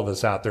for all of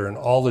us out there in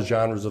all the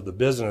genres of the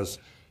business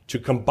to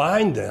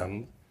combine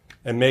them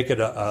and make it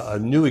a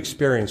new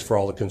experience for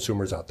all the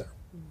consumers out there.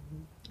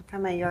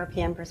 From a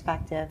European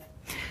perspective,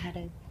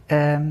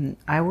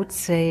 I would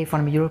say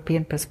from a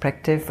European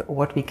perspective,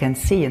 what we can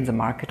see in the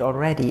market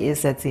already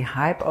is that the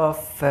hype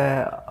of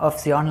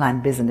the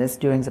online business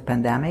during the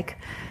pandemic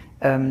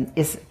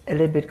is a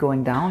little bit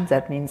going down.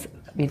 That means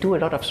we do a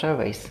lot of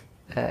surveys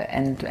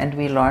and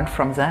we learned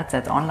from that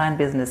online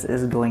business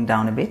is going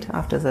down a bit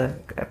after the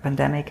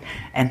pandemic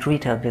and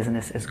retail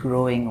business is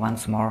growing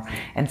once more.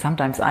 And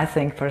sometimes I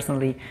think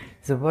personally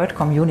the word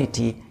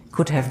community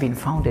could have been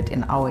founded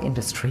in our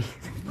industry.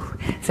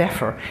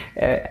 Therefore,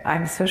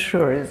 I'm so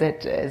sure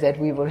that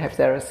we will have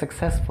there a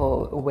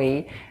successful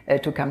way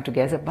to come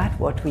together. But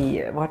what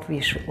we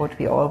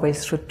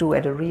always should do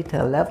at a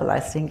retail level,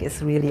 I think,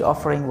 is really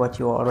offering what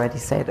you already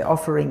said,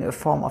 offering a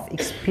form of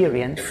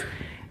experience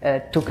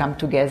to come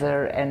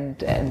together, and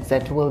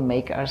that will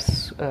make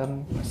us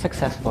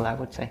successful, I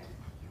would say.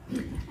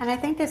 And I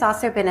think there's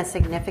also been a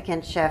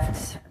significant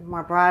shift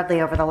more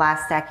broadly over the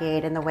last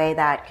decade in the way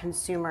that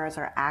consumers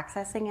are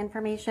accessing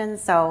information.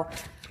 So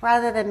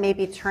rather than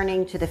maybe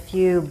turning to the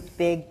few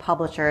big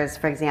publishers,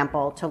 for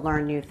example, to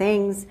learn new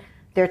things,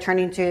 they're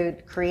turning to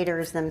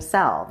creators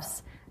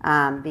themselves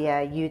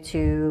via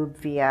YouTube,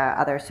 via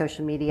other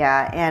social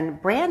media,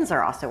 and brands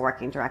are also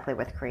working directly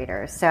with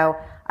creators. So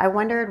I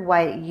wondered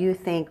what you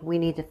think we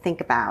need to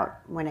think about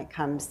when it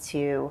comes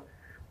to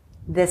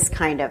this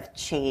kind of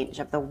change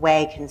of the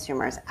way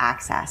consumers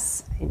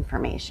access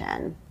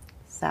information.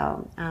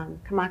 So,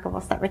 Kamaca, we'll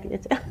start with you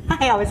too.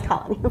 I always call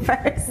on you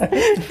first.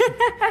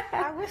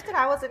 I wish that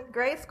I was in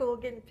grade school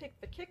getting picked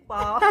for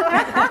kickball.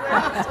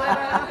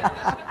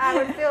 I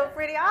would feel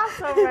pretty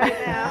awesome right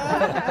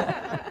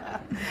now.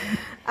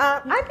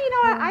 I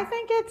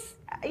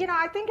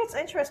think it's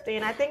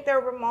interesting. I think there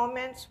were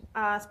moments,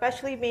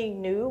 especially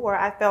being new, where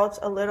I felt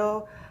a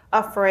little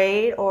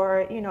afraid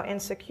or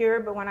insecure,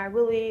 but when I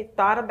really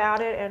thought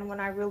about it and when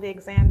I really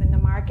examined the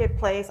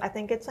marketplace, I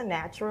think it's a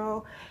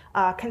natural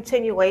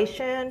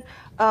continuation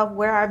of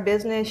where our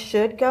business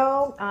should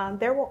go.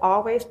 There will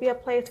always be a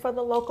place for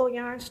the local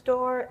yarn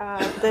store.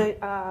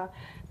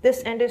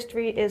 This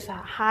industry is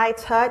high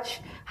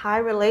touch, high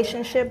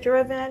relationship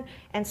driven.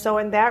 And so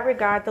in that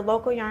regard, the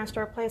local yarn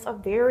store plays a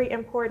very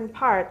important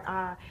part.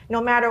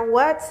 No matter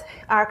what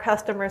our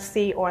customers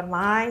see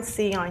online,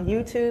 see on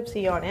YouTube,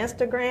 see on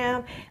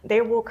Instagram,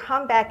 they will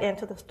come back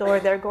into the store.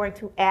 They're going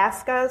to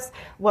ask us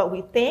what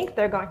we think.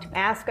 They're going to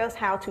ask us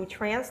how to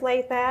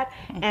translate that.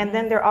 And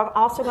then they're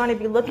also going to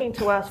be looking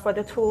to us for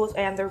the tools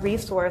and the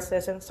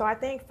resources. And so I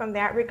think from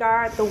that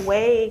regard, the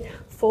way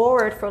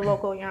forward for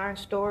local yarn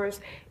stores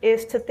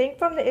is to think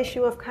from the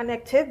issue of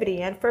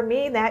connectivity. And for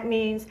me, that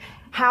means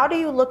how do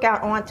you look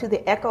out onto the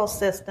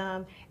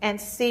ecosystem and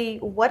see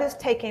what is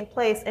taking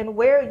place and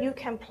where you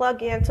can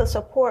plug in to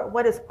support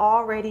what is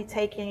already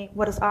taking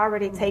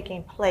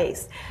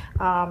place.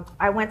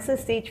 I went to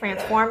see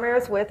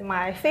Transformers with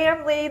my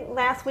family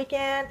last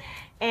weekend,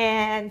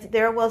 and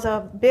there was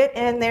a bit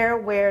in there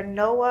where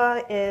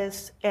Noah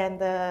and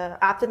the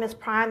Optimus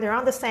Prime, they're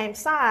on the same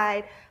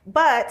side,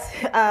 but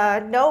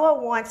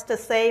Noah wants to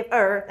save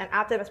Earth, and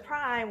Optimus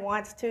Prime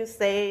wants to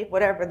save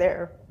whatever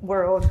their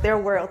world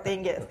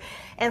thing is.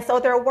 And so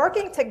they're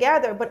working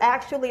together, but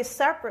actually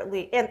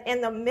separately. And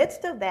in the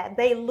midst of that,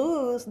 they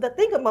lose the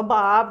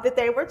thingamabob that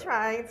they were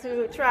trying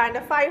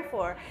to fight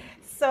for.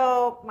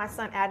 So my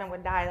son Adam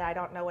would die that I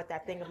don't know what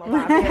that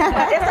thingamabob is.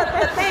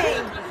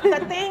 But it's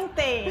the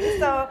thing.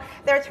 So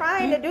they're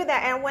trying to do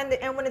that, and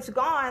when it's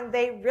gone,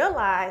 they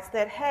realize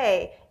that,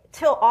 hey,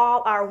 till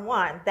all are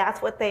one.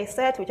 That's what they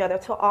said to each other,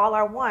 till all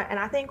are one. And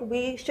I think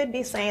we should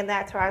be saying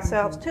that to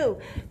ourselves too,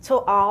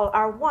 till all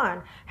are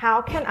one.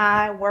 How can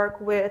I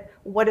work with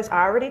what is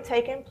already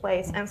taking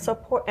place and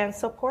support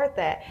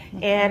that?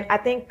 And I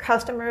think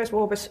customers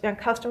will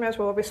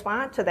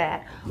respond to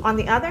that. On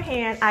the other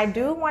hand, I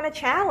do want to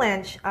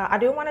challenge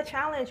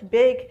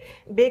big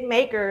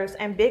makers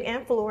and big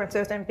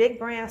influencers and big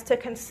brands to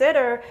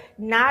consider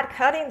not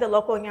cutting the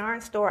local yarn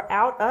store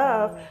out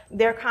of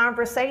their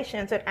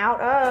conversations and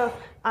out of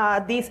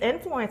these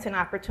influencing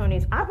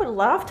opportunities. I would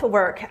love to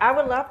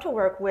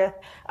work with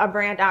a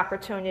brand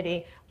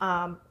opportunity.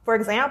 For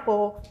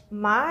example,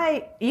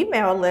 my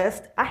email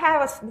list,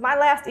 my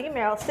last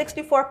email,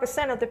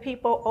 64% of the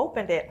people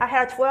opened it. I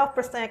had a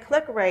 12%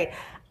 click rate.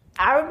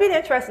 I would be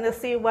interested to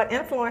see what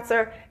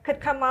influencer could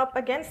come up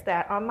against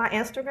that. On my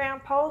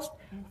Instagram post,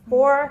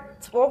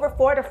 over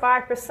 4 to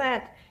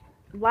 5%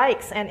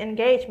 likes and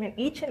engagement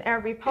each and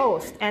every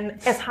post, and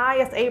as high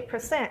as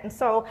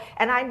 8%.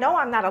 And I know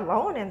I'm not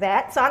alone in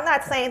that. So I'm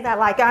not saying that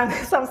like I'm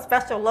some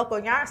special local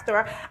yarn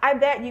store. I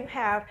bet you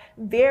have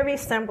very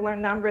similar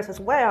numbers as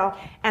well.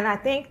 And I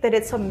think that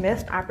it's a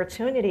missed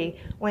opportunity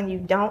when you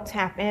don't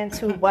tap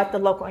into what the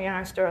local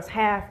yarn stores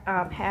have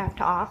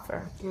to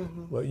offer.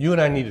 Well, you and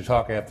I need to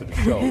talk after the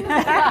show. We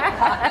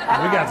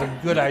got some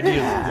good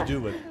ideas to do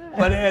with it.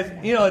 But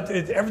as you know,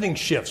 everything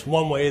shifts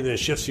one way, then it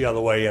shifts the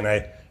other way, and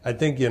I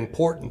think the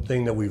important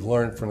thing that we've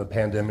learned from the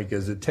pandemic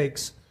is it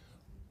takes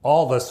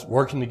all of us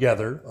working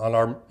together on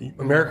our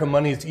American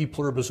money is e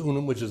pluribus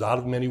unum, which is out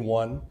of many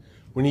one.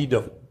 We need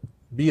to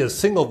be a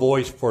single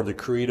voice for the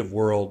creative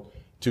world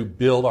to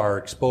build our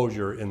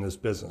exposure in this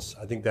business.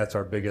 I think that's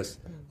our biggest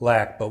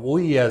lack. But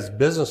we as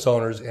business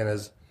owners and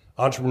as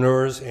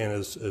entrepreneurs and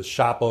as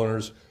shop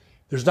owners,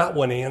 there's not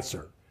one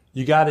answer.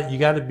 You got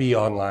to be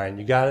online.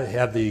 You got to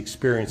have the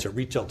experience at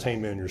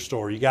retailtainment in your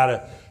store. You got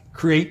to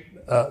create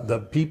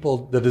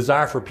the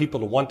desire for people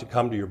to want to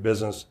come to your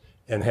business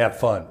and have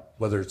fun,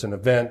 whether it's an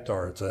event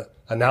or it's an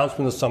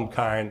announcement of some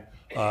kind,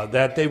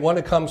 that they want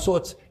to come. So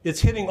it's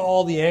hitting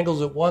all the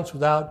angles at once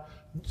without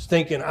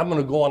thinking, I'm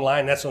going to go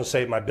online, that's going to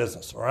save my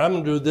business, or I'm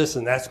going to do this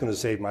and that's going to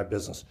save my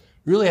business.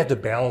 You really have to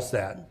balance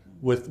that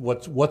with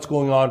what's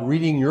going on,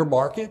 reading your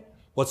market,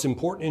 what's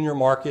important in your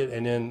market,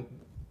 and then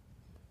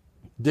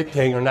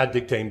dictating, or not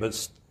dictating,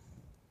 but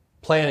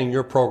planning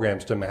your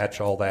programs to match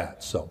all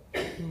that. So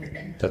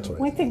that's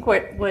what I think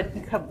what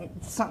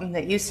something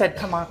that you said,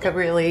 Kamaca,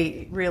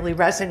 really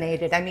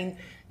resonated. I mean,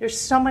 there's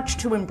so much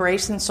to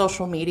embrace in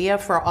social media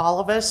for all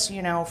of us,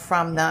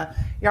 from the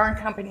yarn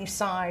company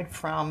side,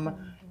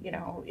 from,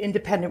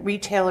 independent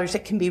retailers.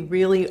 It can be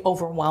really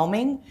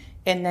overwhelming.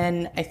 And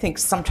then I think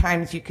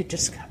sometimes you could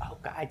just go, oh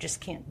God, I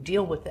just can't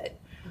deal with it.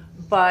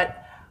 But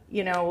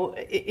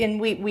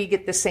and we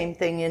get the same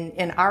thing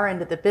in our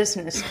end of the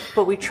business,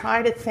 but we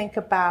try to think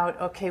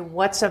about, okay,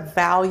 what's of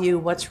value,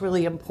 what's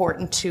really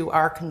important to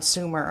our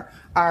consumer,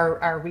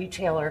 our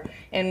retailer.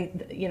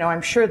 And,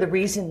 I'm sure the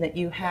reason that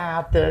you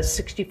have the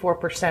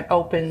 64%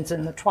 opens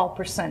and the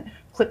 12%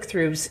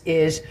 click-throughs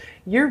is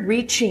you're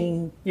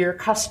reaching your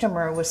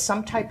customer with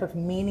some type of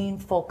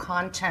meaningful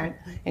content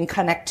and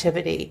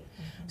connectivity.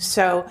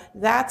 So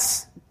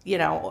that's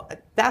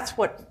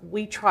what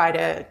we try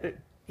to,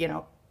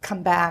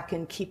 come back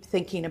and keep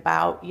thinking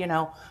about,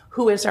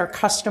 who is our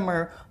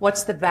customer?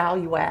 What's the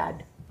value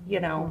add?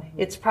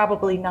 It's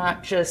probably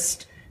not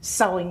just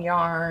selling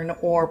yarn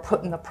or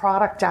putting the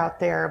product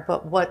out there,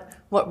 but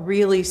what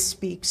really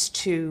speaks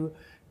to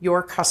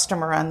your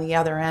customer on the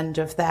other end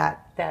of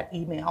that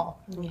email.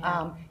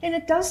 And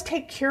it does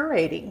take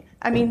curating.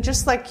 I mean,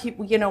 just like,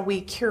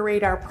 we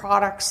curate our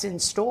products in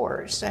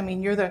stores. I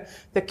mean, you're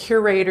the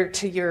curator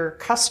to your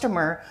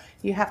customer.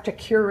 You have to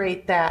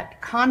curate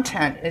that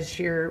content as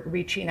you're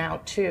reaching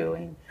out too.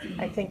 And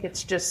I think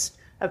it's just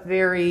a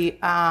very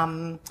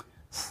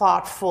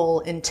thoughtful,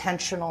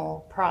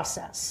 intentional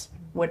process,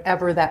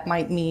 whatever that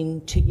might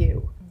mean to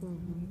you.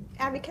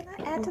 Abby, can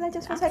I add to that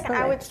just for a second?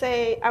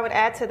 I would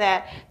add to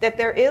that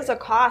there is a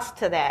cost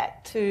to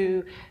that,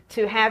 to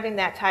having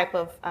that type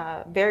of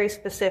very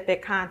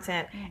specific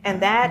content,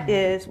 and that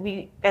is,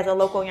 we as a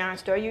local yarn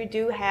store, you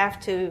do have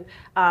to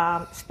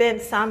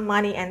spend some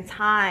money and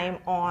time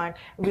on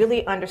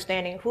really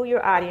understanding who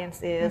your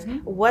audience is,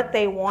 what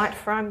they want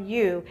from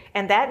you,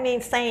 and that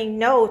means saying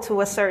no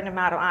to a certain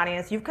amount of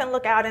audience. You can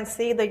look out and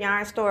see the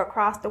yarn store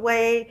across the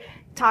way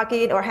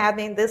talking or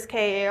having this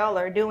KL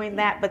or doing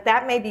that, but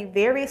that may be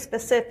very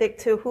specific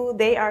to who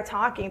they are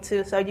talking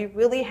to. So you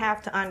really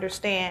have to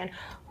understand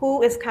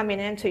who is coming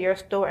into your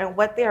store and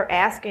what they're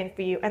asking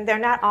for you. And they're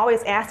not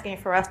always asking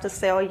for us to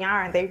sell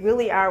yarn. They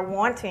really are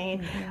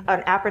wanting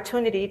an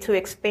opportunity to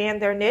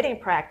expand their knitting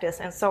practice.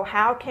 And so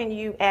how can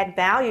you add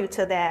value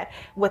to that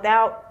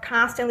without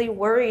constantly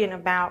worrying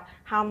about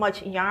how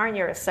much yarn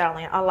you're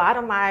selling? A lot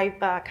of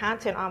my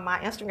content on my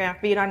Instagram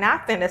feed are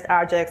not finished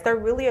objects. They're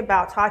really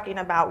about talking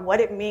about what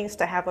it means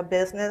to have a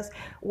business,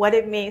 what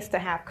it means to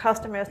have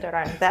customers that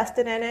are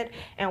invested in it,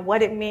 and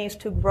what it means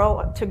to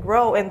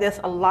grow in this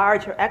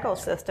larger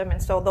ecosystem.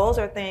 And so those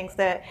are things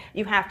that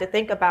you have to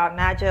think about,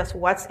 not just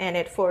what's in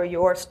it for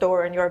your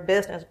store and your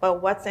business, but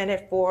what's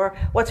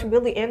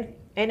really in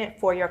it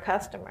for your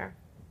customer.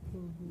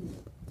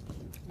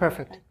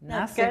 Perfect.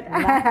 That's good.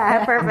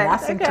 Perfect.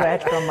 Nothing to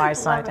add from my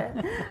side.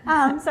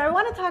 So I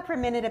want to talk for a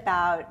minute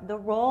about the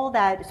role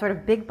that sort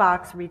of big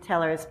box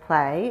retailers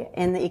play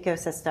in the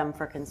ecosystem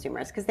for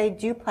consumers, because they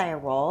do play a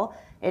role.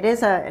 It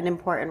is an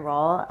important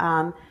role.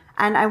 And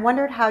I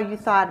wondered how you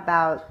thought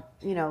about,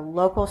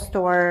 local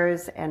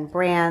stores and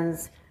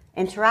brands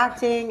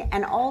interacting,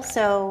 and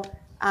also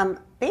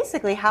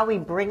basically how we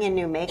bring in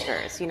new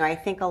makers. I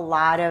think a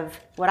lot of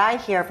what I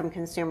hear from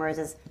consumers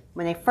is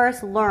when they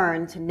first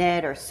learn to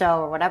knit or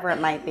sew or whatever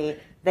it might be,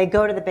 they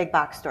go to the big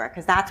box store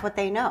because that's what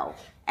they know.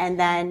 And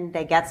then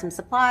they get some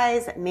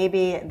supplies,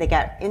 maybe they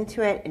get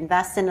into it,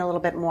 invest in it a little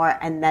bit more,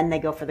 and then they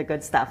go for the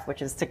good stuff,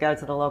 which is to go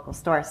to the local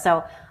store.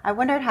 So I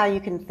wondered how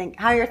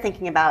you're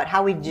thinking about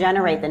how we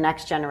generate the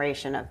next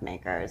generation of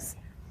makers.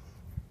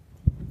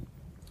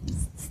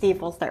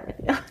 Steve, we'll start with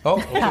you. Oh,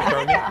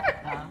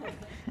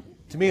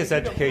 to me, it's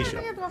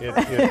education.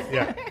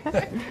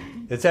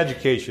 It's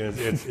education.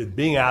 It's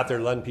being out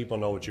there, letting people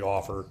know what you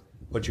offer,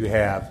 what you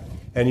have.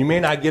 And you may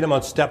not get them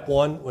on step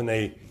one when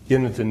they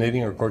get into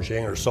knitting or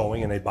crocheting or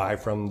sewing and they buy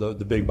from the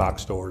big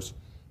box stores.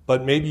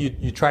 But maybe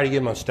you try to get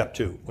them on step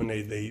two when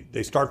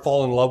they start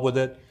falling in love with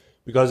it.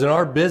 Because in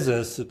our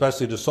business,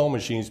 especially the sewing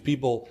machines,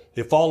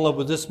 they fall in love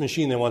with this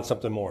machine, they want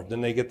something more.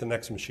 Then they get the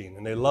next machine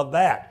and they love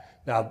that.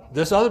 Now,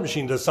 this other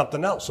machine does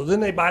something else, so then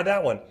they buy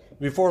that one.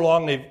 Before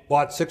long, they've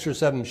bought 6 or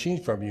 7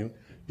 machines from you.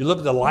 You look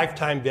at the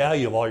lifetime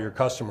value of all your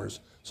customers.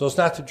 So it's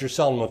not that you're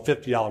selling them a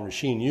 $50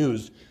 machine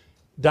used.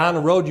 Down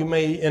the road, you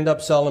may end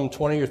up selling them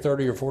 $20 or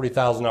 $30 or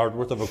 $40,000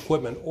 worth of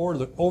equipment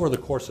over the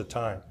course of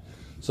time.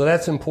 So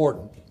that's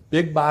important.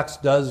 Big box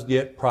does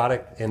get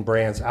product and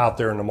brands out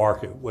there in the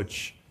market,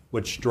 which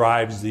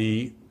drives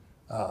the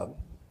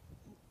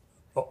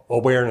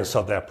awareness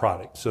of that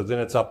product. So then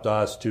it's up to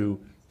us to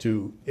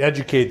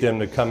educate them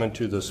to come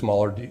into the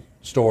smaller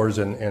stores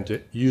and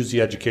to use the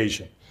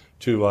education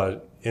to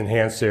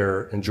enhance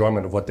their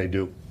enjoyment of what they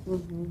do.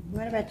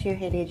 What about you,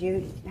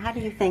 Hedi? How do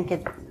you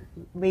think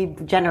we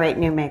generate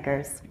new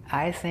makers?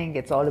 I think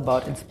it's all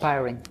about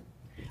inspiring.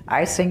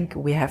 I think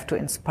we have to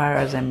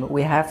inspire them.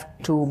 We have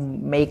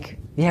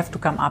to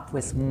come up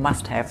with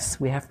must-haves.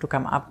 We have to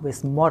come up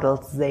with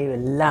models they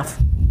love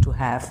to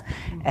have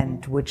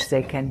and which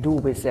they can do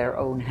with their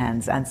own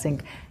hands.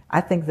 I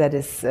think that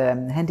is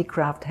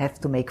handicraft have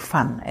to make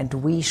fun, and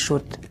we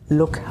should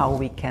look how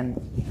we can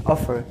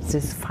offer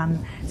this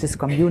fun, this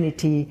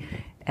community,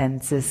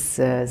 and this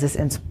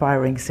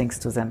inspiring things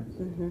to them.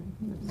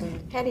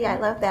 Hedi, I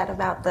love that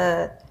about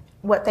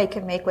what they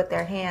can make with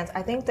their hands.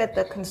 I think that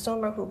the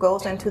consumer who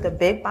goes into the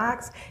big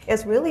box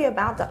is really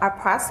about our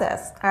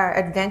process, are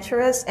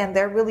adventurous, and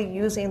they're really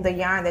using the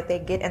yarn that they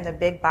get in the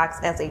big box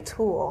as a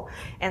tool.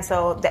 And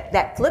so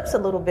that flips a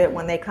little bit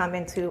when they come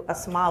into a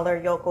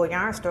smaller local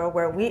yarn store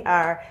where we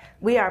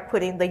are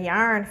putting the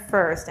yarn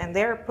first and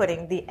they're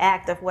putting the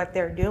act of what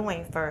they're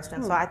doing first.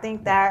 And so I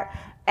think that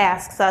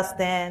asks us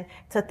then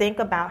to think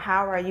about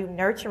how are you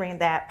nurturing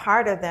that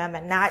part of them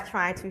and not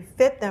trying to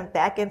fit them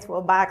back into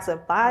a box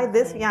of buy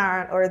this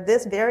yarn or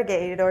this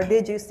variegated or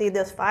did you see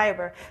this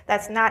fiber.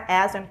 That's not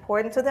as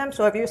important to them.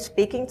 So if you're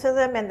speaking to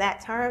them in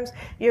that terms,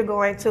 you're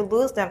going to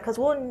lose them because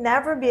we'll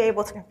never be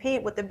able to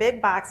compete with the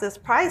big boxes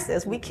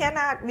prices. We can't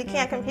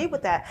compete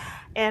with that.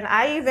 And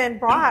I even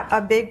brought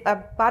a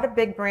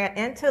big brand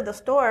into the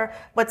store,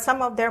 but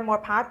some of their more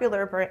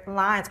popular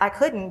lines I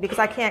couldn't because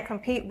I can't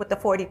compete with the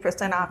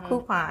 40% off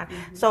coupon.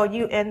 So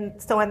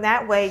in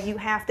that way you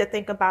have to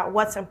think about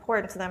what's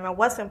important to them, and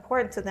what's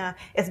important to them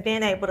is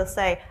being able to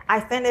say, I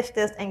finished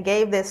this and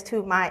gave this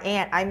to my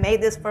aunt. I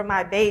made this for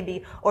my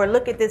baby, or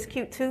look at this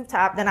cute tube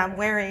top that I'm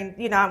wearing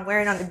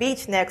on the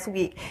beach next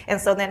week. And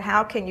so then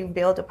how can you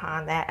build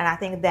upon that? And I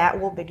think that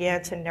will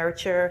begin to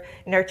nurture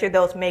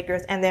those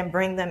makers and then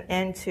bring them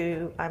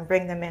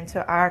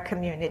into our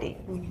community.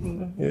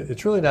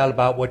 It's really not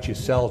about what you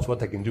sell, it's what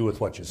they can do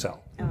with what you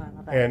sell.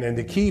 And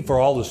the key for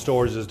all the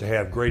stores is to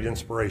have great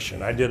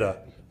inspiration. I did a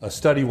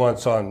study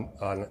once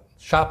on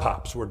shop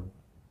hops where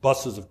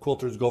buses of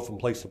quilters go from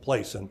place to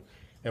place.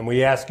 And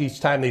we ask each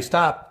time they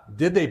stop,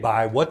 did they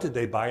buy, what did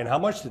they buy, and how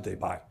much did they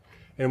buy?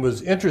 And it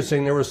was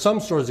interesting, there were some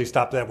stores they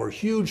stopped at were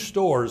huge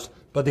stores,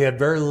 but they had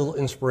very little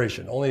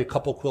inspiration. Only a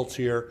couple quilts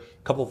here,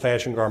 a couple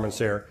fashion garments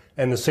there,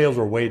 and the sales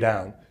were way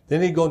down. Then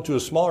they go into a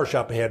smaller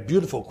shop and had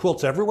beautiful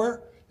quilts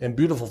everywhere and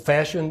beautiful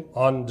fashion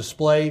on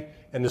display,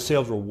 and the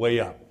sales were way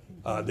up.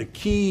 The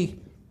key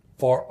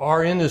for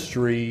our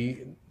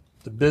industry,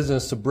 the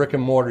business of brick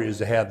and mortar, is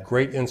to have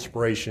great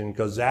inspiration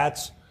because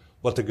that's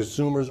what the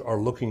consumers are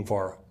looking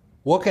for.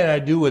 What can I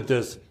do with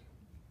this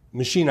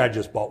machine I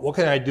just bought? What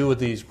can I do with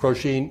these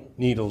crochet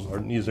needles, or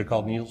these are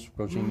called needles,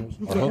 crochet needles,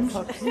 or hooks?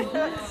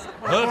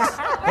 Hooks,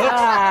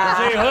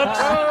 crochet hooks.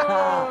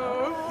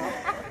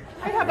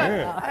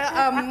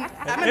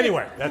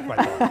 Anyway, that's my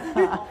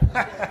thought.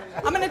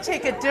 I'm going to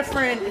take a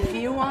different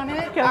view on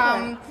it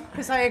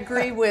because I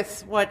agree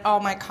with what all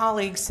my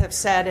colleagues have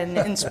said, and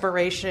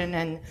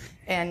inspiration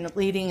and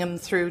leading them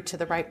through to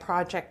the right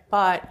project.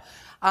 But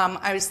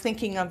I was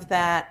thinking of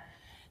that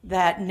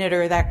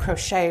knitter, that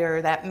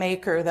crocheter, that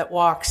maker that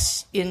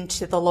walks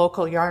into the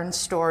local yarn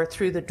store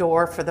through the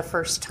door for the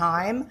first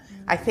time.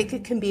 I think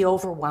it can be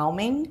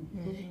overwhelming.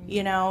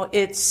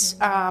 It's,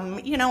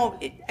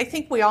 I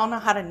think we all know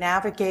how to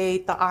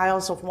navigate the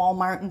aisles of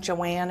Walmart and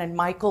Joann and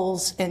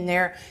Michael's, and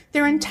they're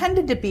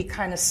intended to be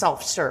kind of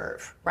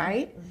self-serve,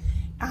 right?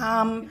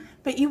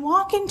 But you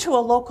walk into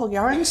a local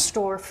yarn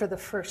store for the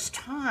first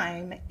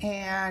time,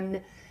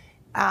 and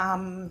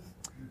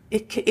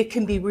it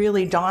can be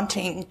really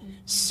daunting.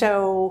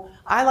 So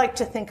I like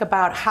to think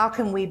about how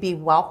can we be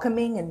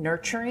welcoming and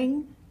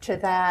nurturing to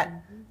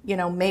that,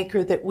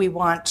 maker that we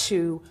want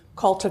to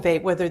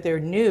cultivate, whether they're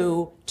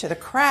new to the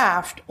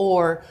craft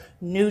or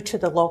new to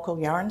the local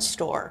yarn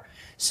store.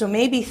 So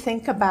maybe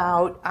think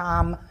about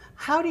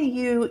how do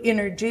you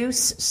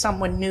introduce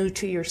someone new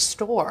to your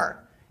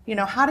store?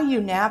 How do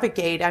you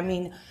navigate? I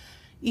mean,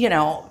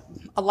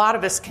 a lot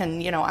of us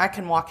can, I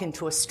can walk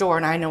into a store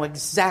and I know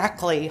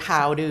exactly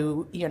how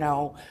to,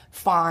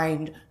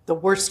 find the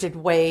worsted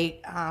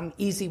weight,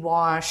 easy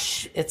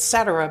wash,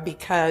 etc.,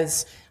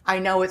 because I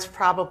know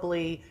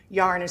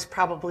yarn is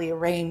probably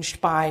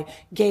arranged by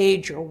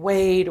gauge or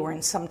weight, or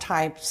in some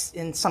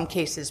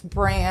cases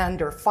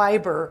brand or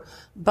fiber,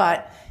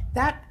 but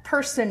that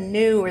person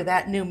new or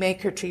that new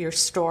maker to your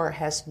store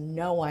has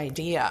no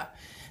idea.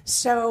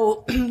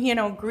 So,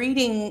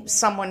 greeting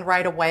someone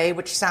right away,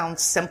 which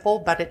sounds simple,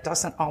 but it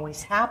doesn't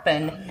always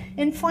happen,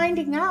 and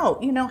finding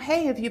out,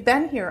 hey, have you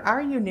been here?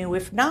 Are you new?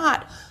 If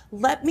not,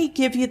 let me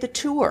give you the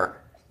tour,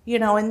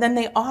 and then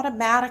they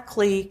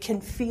automatically can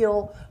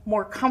feel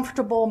more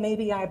comfortable.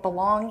 Maybe I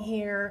belong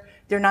here.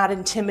 They're not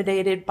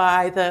intimidated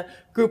by the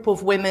group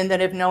of women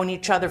that have known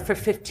each other for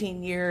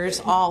 15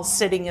 years, all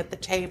sitting at the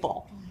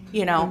table.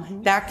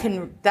 That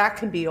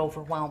can be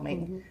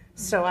overwhelming.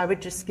 So I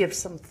would just give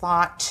some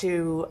thought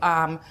to,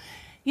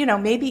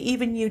 maybe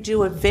even you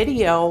do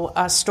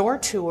a store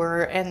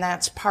tour, and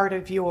that's part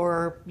of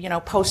your,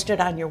 post it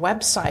on your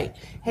website.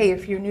 Hey,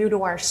 if you're new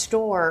to our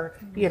store,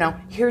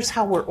 here's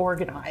how we're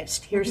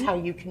organized. Here's how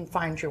you can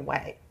find your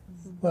way.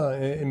 Well,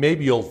 it may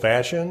be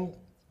old-fashioned,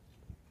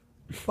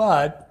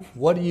 but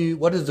what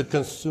does the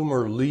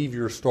consumer leave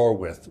your store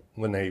with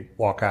when they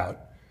walk out?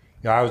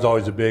 I was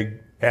always a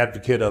big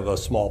advocate of a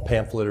small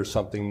pamphlet or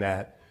something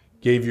that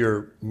gave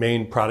your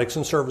main products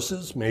and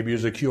services. Maybe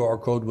there's a QR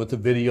code with a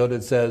video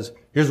that says,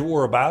 here's what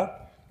we're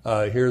about,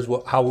 here's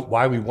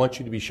why we want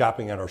you to be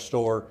shopping at our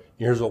store,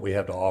 and here's what we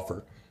have to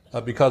offer.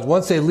 Because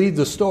once they leave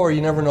the store,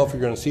 you never know if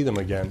you're going to see them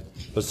again.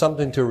 But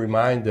something to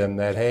remind them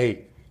that,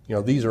 hey,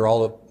 these are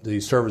all of the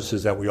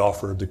services that we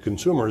offer the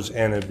consumers,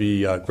 and it'd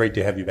be great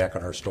to have you back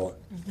on our store.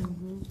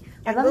 Mm-hmm.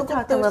 And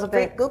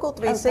Google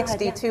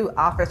 360 too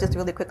offers, just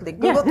really quickly,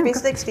 Google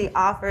 360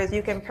 offers,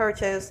 you can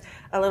purchase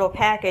a little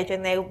package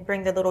and they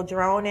bring the little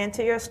drone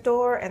into your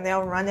store and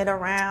they'll run it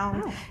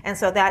around. Oh. And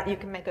so that you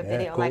can make a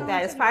video like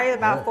that. It's probably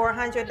about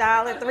 $400,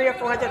 $300 or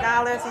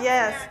 $400,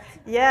 yes.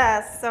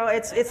 Yes, so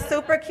it's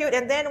super cute.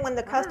 And then when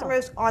the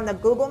customers on the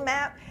Google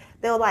map,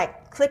 they'll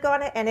like click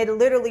on it and it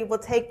literally will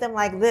take them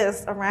like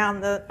this around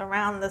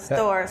the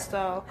store.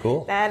 So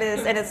Cool. that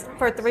is, and it's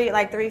for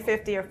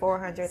 $350 or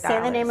 $400. Say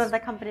the name of the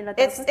company that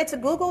does It's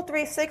Google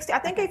 360. I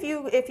think if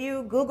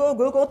you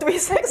Google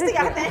 360,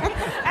 I think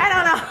I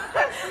don't know,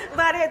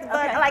 but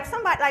like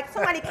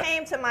somebody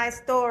came to my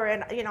store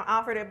and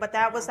offered it, but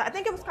that was, I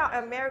think it was called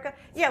America.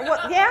 Yeah,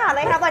 well, yeah,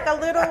 they have like a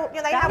little,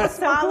 they have a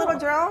small little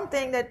drone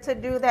thing to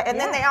do that, and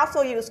then they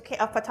also use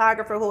a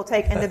photographer who will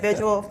take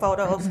individual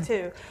photos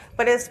too.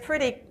 But it's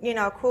pretty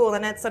cool,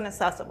 and it's an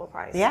accessible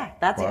price. Yeah,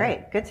 that's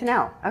great. Good to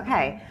know.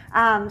 Okay.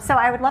 So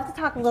I would love to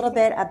talk a little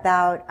bit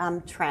about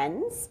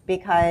trends,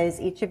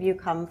 because each of you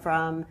come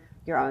from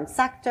your own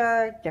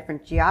sector,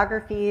 different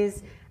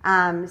geographies.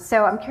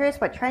 So I'm curious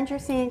what trends you're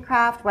seeing in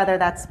craft, whether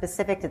that's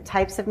specific to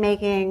types of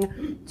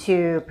making,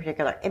 to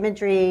particular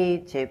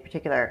imagery, to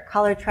particular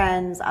color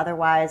trends,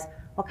 otherwise.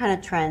 What kind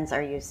of trends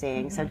are you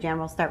seeing? So Jan,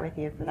 we'll start with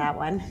you for that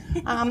one.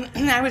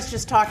 I was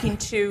just talking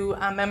to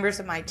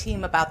members of my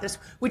team about this.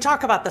 We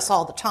talk about this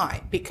all the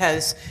time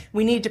because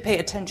we need to pay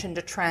attention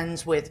to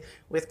trends with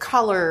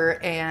color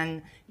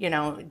and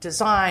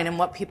design and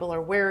what people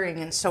are wearing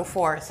and so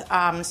forth.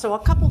 So a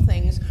couple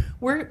things.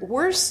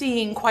 We're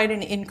seeing quite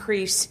an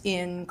increase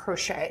in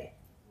crochet.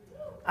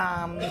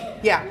 And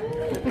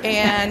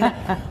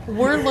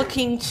we're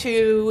looking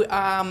to,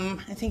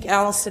 I think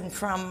Allison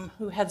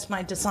who heads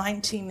my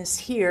design team is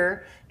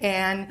here,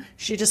 and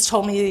she just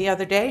told me the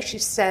other day, she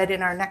said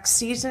in our next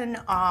season,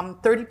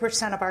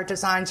 30% of our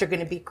designs are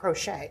going to be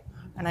crochet.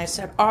 And I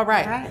said, all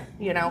right.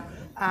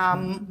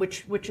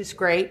 Which is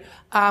great.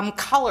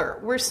 Color,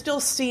 we're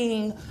still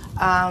seeing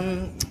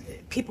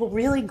people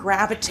really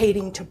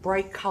gravitating to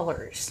bright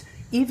colors.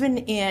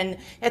 Even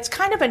it's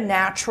kind of a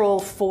natural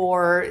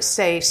for,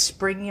 say,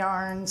 spring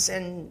yarns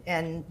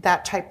and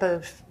that type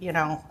of,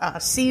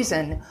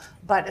 season.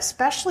 But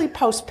especially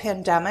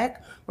post-pandemic,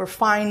 we're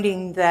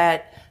finding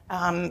that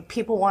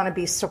people want to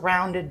be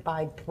surrounded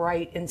by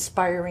bright,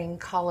 inspiring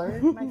color,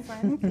 my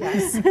friend.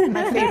 Yes,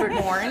 my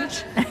favorite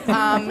orange.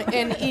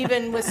 And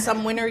even with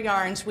some winter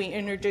yarns, we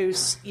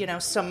introduce,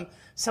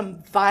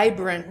 some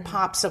vibrant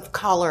pops of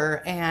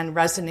color, and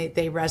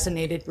they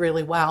resonated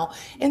really well.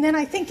 And then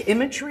I think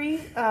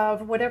imagery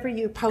of whatever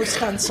you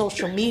post on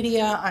social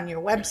media, on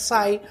your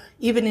website,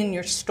 even in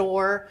your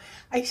store.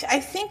 I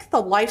think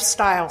the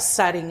lifestyle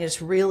setting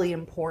is really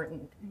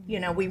important.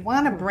 We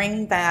want to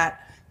bring that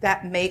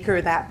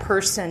maker, that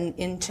person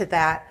into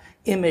that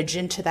image,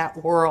 into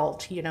that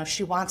world.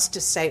 She wants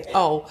to say,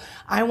 oh,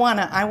 I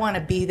want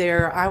to be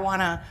there. I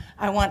want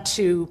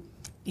to,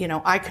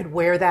 I could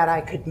wear that, I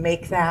could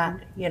make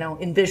that,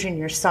 envision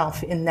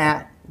yourself in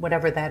that,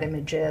 whatever that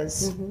image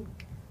is.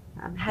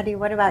 Mm-hmm. Hedi,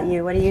 what about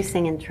you? What are you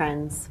seeing in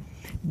trends?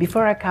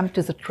 Before I come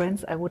to the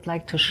trends, I would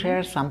like to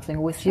share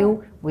something with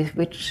you, with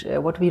which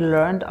what we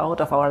learned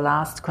out of our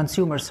last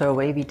consumer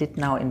survey we did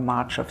now in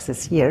March of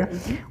this year.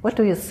 Mm-hmm. What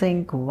do you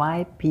think,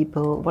 what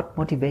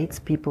motivates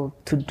people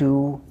to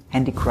do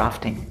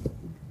handicrafting?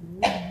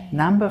 Mm-hmm.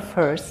 Number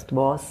first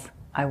was,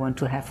 I want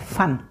to have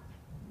fun.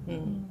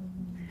 Mm-hmm.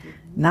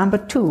 Number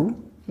two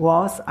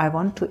was, I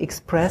want to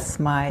express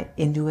my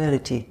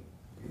individuality.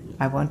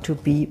 I want to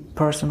be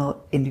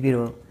personal,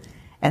 individual.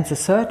 And the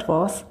third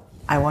was,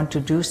 I want to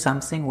do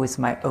something with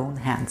my own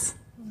hands.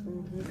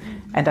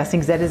 Mm-hmm. And I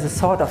think that is a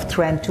sort of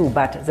trend too,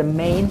 but the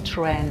main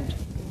trend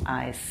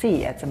I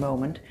see at the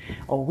moment,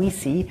 or we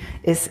see,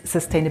 is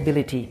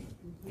sustainability.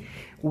 Mm-hmm.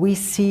 We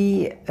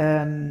see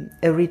a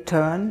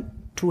return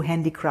to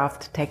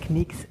handicraft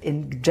techniques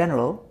in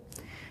general.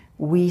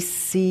 We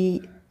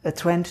see a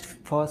trend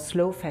for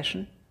slow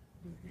fashion.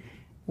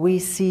 We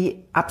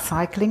see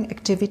upcycling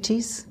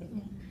activities,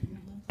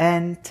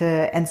 and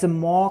the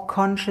more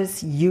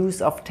conscious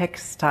use of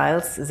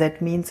textiles.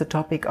 That means the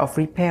topic of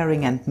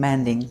repairing and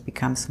mending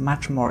becomes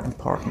much more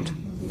important.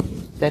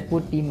 That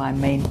would be my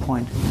main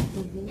point.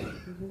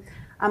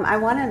 I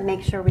want to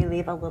make sure we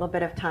leave a little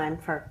bit of time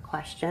for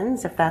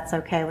questions, if that's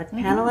okay with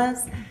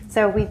panelists.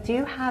 So we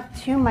do have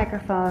two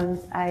microphones,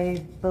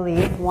 I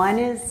believe. One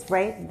is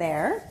right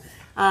there.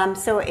 And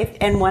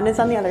one is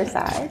on the other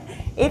side.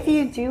 If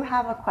you do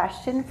have a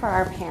question for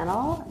our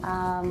panel,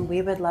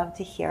 we would love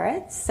to hear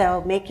it.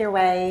 So make your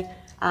way.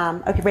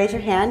 Okay, raise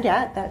your hand.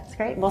 Yeah, that's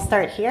great. We'll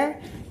start here,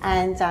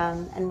 and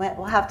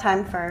we'll have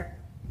time for,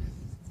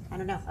 I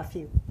don't know, a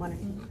few. One or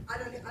two. I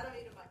don't need a mic.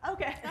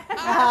 Okay.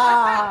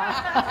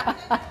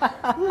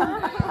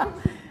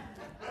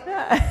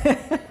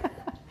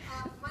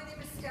 My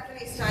name is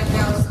Stephanie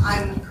Steinhaus.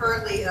 I'm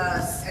currently,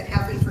 and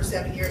have been for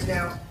 7 years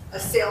now,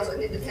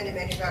 an independent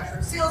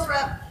manufacturer sales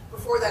rep.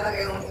 Before that,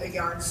 I owned a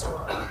yarn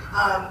store.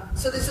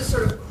 So this is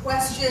sort of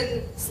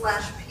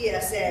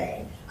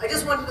question/PSA. I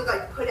just wanted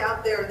to put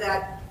out there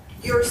that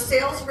your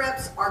sales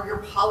reps are your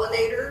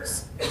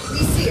pollinators. We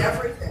see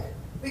everything.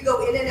 We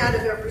go in and out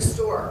of every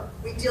store.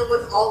 We deal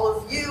with all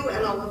of you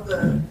and all of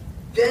the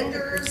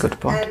vendors. Good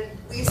point. And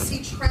we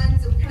see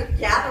trends and we kind of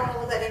gather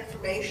all of that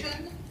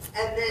information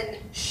and then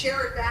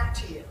share it back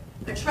to you.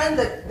 A trend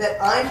that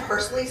I'm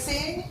personally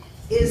seeing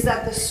is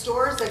that the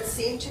stores that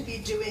seem to be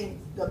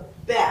doing the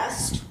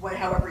best,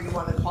 however you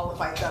want to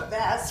qualify the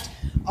best,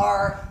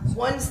 are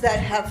ones that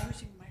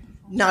have,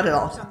 not at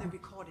all.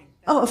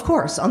 Oh, of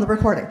course, on the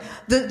recording.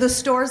 The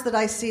stores that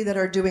I see that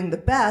are doing the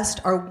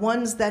best are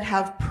ones that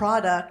have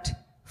product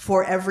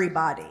for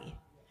everybody.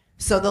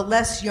 So the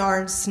less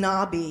yarn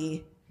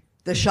snobby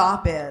the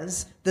shop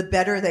is, the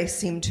better they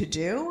seem to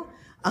do.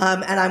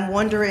 And I'm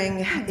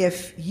wondering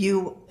if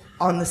you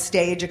on the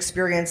stage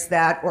experience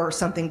that or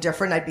something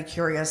different. I'd be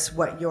curious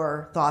what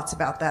your thoughts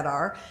about that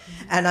are.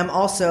 And I'm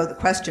also, the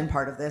question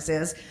part of this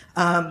is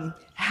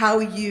how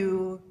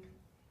you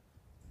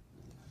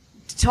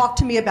talk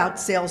to me about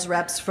sales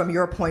reps from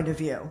your point of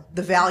view,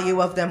 the value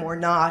of them or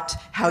not,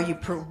 how you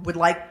would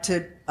like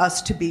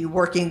us to be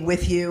working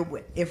with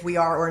you, if we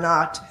are or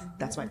not.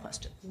 That's my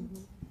question.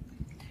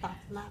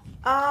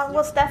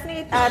 Well,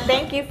 Stephanie,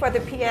 thank you for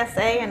the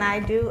PSA, and I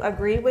do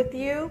agree with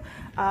you.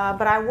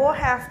 But I will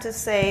have to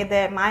say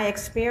that my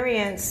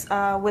experience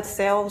with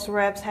sales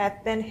reps has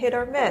been hit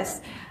or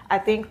miss. I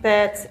think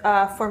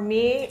that for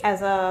me,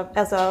 as a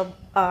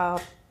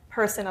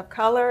person of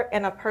color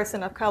in a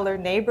person of color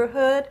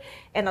neighborhood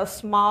in a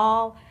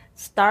small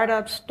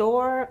startup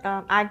store,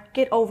 I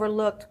get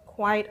overlooked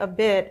quite a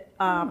bit.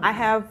 I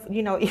have,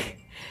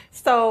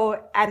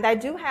 so, and I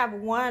do have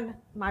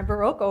my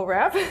Barocco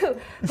rep,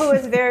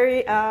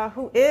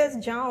 who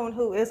is Joan,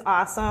 who is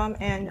awesome,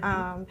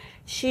 and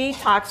she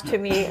talks to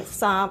me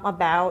some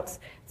about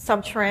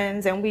some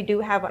trends, and we do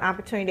have an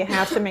opportunity to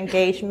have some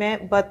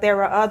engagement, but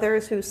there are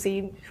others who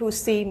see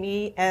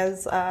me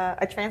as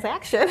a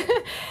transaction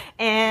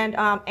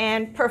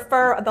and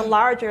prefer the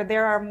larger.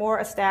 There are more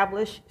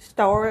established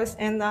stores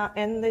in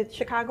the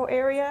Chicago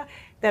area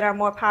that are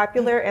more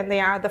popular, and they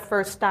are the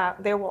first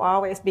stop. They will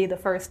always be the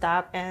first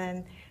stop,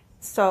 and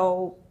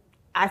so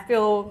I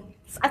feel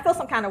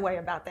some kind of way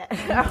about that.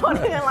 I won't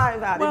even lie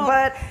about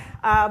it,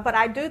 but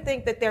I do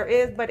think that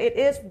it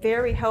is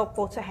very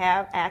helpful to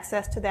have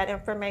access to that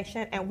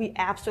information, and we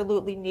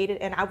absolutely need it.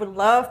 And I would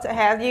love to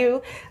have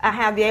you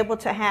be able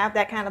to have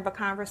that kind of a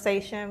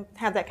conversation,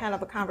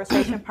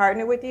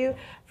 partner with you.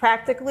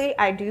 Practically,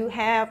 I do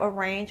have a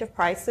range of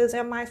prices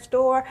in my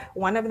store.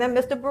 One of them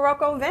is the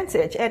Barocco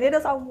Vintage, and it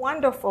is a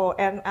wonderful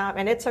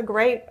and it's a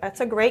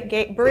great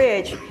gate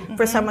bridge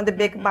for some of the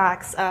big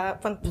box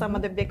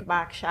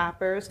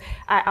shoppers.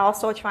 I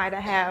also try to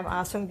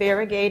have some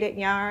variegated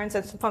yarns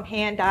and from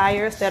hand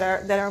dyers that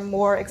are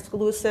more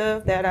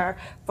exclusive, that are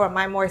for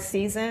my more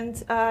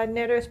seasoned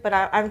knitters. But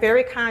I'm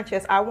very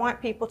conscious. I want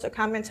people to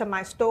come into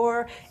my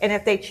store, and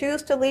if they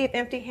choose to leave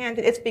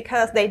empty-handed, it's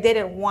because they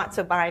didn't want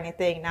to buy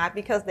anything, not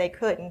because they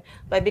couldn't,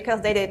 but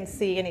because they didn't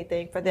see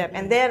anything for them.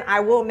 And then I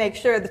will make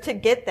sure to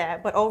get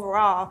that. But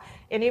overall,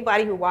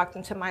 anybody who walked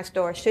into my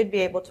store should be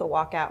able to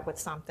walk out with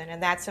something,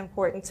 and that's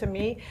important to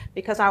me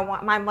because I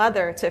want my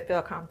mother to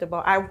feel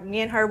comfortable. Me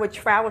and her would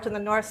travel to the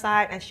north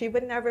side, and she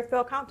would never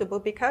feel comfortable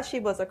because she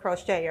was a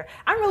crocheter.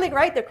 I'm really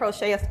great at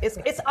crochet.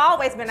 It's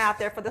always been out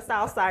there for the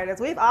south siders.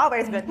 We've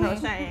always been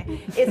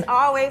crocheting. It's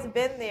always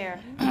been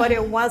there, but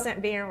it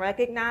wasn't being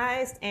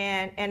recognized,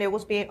 and it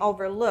was being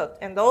overlooked.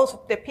 And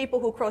the people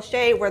who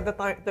crochet were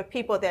the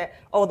people that,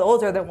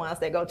 those are the ones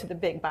that go to the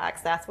big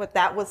box.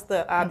 That was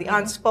the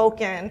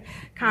unspoken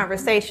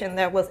conversation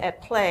that was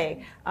at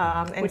play,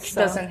 which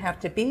doesn't have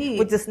to be.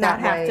 Which does not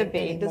have to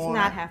be. Does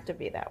not have to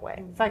be that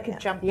way. If I could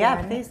jump in.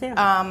 Yeah, please do.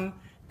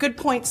 Good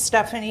point,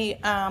 Stephanie,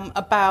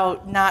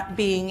 about not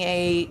being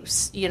a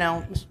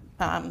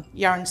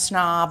yarn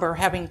snob or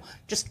having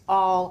just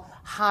all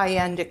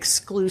high-end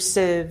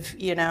exclusive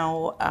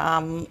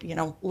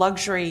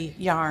luxury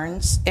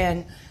yarns.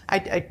 And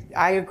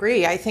I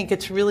agree. I think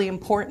it's really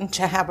important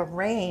to have a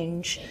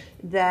range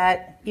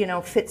that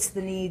fits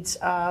the needs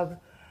of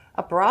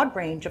a broad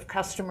range of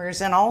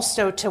customers, and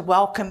also to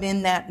welcome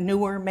in that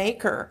newer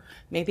maker,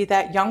 maybe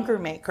that younger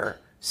maker.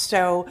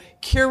 So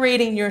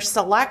curating your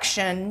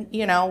selection,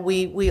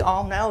 we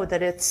all know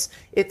that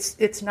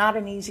it's not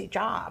an easy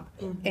job.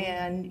 Mm-hmm.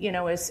 And,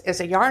 as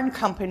a yarn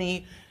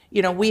company,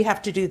 we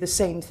have to do the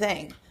same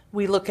thing.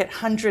 We look at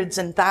hundreds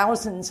and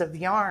thousands of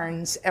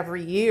yarns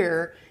every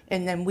year,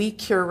 and then we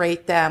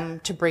curate them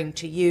to bring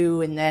to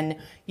you, and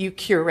then you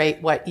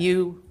curate what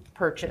you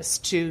purchase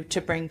to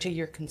bring to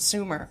your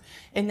consumer.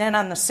 And then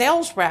on the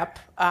sales rep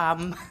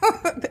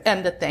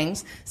end of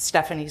things,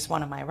 Stephanie's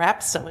one of my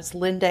reps, so is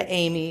Linda,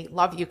 Amy,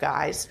 love you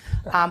guys.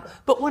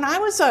 But when I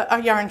was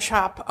a yarn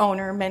shop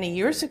owner many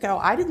years ago,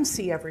 I didn't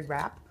see every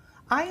rep.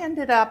 I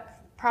ended up,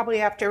 probably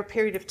after a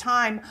period of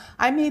time,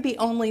 I maybe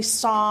only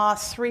saw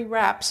 3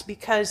 reps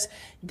because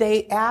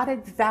they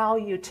added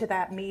value to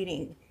that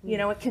meeting.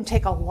 It can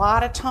take a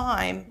lot of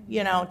time,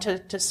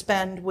 to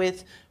spend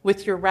with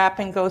your rep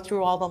and go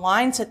through all the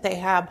lines that they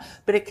have,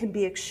 but it can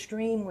be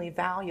extremely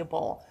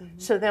valuable. Mm-hmm.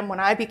 So then when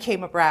I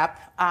became a rep,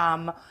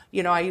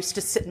 I used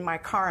to sit in my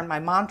car and my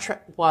mantra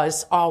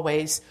was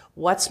always,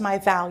 what's my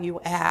value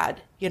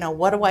add? You know,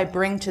 what do I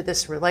bring to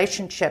this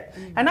relationship?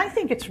 And I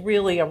think it's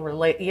really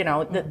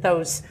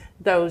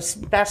those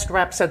best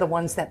reps are the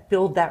ones that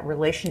build that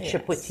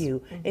relationship with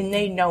you, and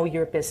they know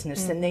your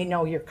business and they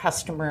know your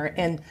customer,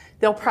 and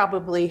they'll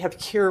probably have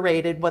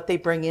curated what they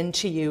bring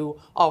into you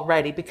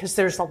already, because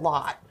there's a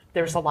lot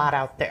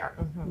out there.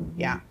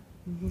 Yeah.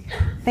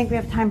 I think we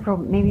have time for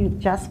maybe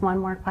just one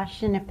more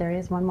question, if there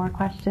is one more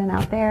question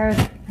out there.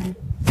 If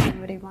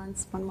anybody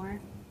wants one more.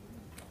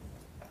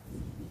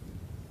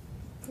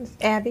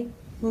 Abby?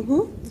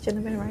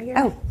 Gentleman right here.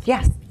 Oh,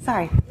 yes,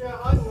 sorry. Yeah,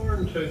 I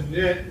learned to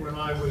knit when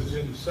I was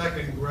in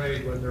second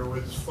grade, when there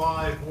was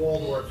 5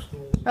 Waldorf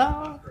schools in the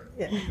country.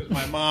 Because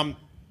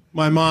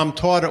my mom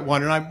taught at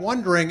one, and I'm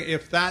wondering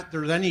if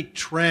there's any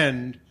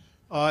trend.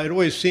 It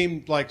always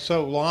seemed like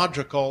so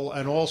logical,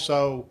 and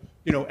also,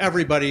 you know,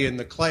 everybody in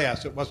the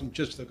class. It wasn't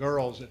just the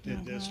girls that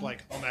did this,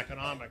 like home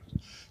economics.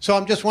 So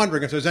I'm just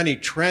wondering if there's any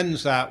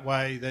trends that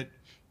way that,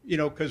 you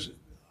know, because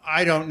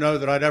I don't know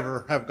that I'd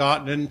ever have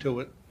gotten into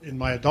it in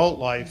my adult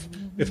life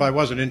if I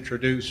wasn't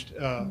introduced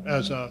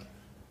as a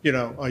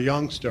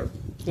youngster.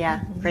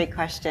 Yeah, great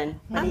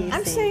question.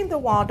 I'm seeing the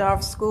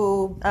Waldorf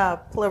school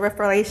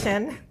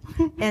proliferation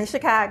in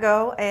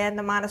Chicago, and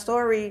the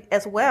Montessori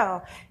as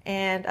well.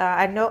 And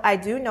I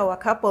do know a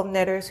couple of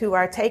knitters who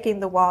are taking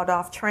the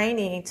Waldorf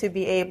training to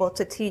be able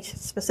to teach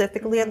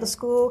specifically in the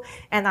school.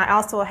 And I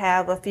also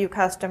have a few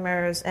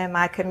customers in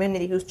my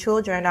community whose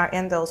children are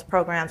in those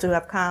programs who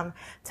have come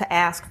to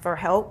ask for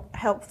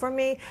help for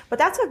me. But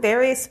that's a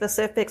very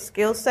specific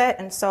skill set,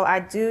 and so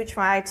I do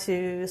try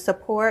to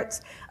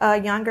support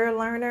younger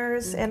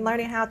learners in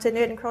learning how to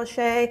knit and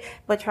crochet,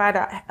 but try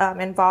to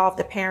involve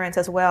the parents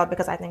as well,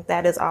 because I think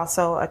that is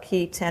also a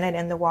key tenet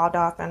in the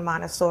Waldorf and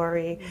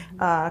Montessori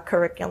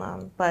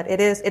curriculum. But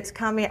it's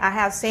coming. I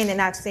have seen it,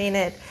 and I've seen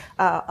it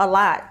a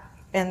lot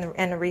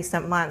in the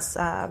recent months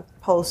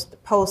post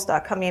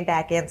coming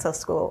back into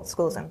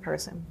schools in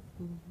person.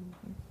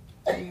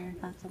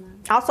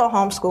 Also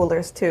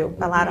homeschoolers too.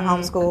 A lot of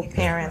homeschool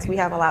parents. We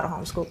have a lot of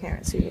homeschool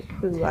parents who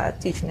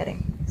teach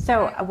knitting.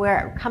 So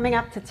we're coming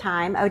up to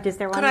time. Oh, does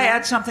there one? Could I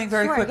add something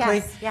very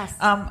quickly? Yes.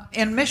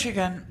 In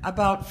Michigan,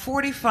 about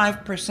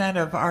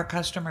 45% of our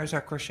customers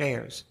are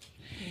crocheters.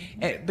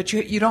 But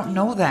you don't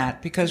know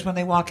that, because when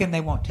they walk in,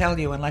 they won't tell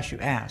you unless you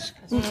ask.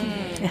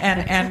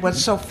 And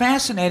what's so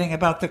fascinating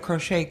about the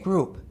crochet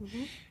group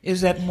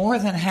is that more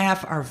than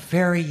half are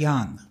very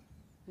young.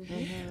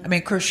 I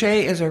mean,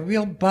 crochet is a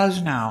real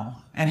buzz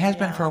now, and has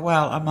been for a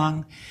while,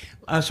 among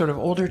sort of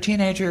older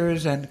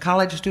teenagers and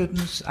college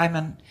students. I'm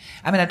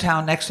in a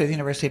town next to the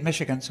University of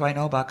Michigan, so I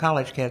know about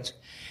college kids.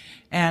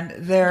 And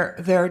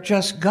they're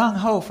just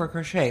gung-ho for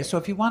crochet. So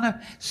if you want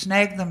to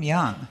snag them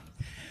young,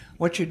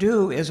 what you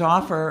do is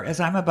offer,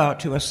 as I'm about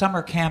to, a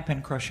summer camp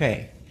in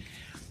crochet,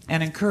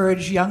 and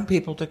encourage young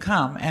people to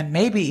come, and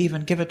maybe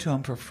even give it to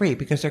them for free,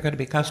 because they're going to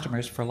be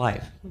customers for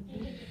life.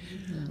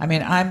 I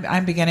mean,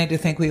 I'm beginning to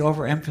think we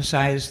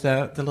overemphasize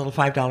the little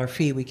 $5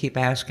 fee we keep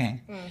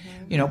asking,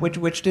 you know,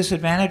 which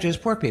disadvantages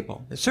poor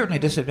people. It certainly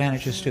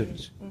disadvantages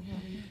students.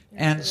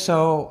 And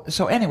so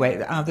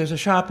anyway, there's a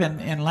shop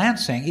in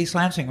Lansing, East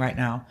Lansing right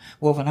now,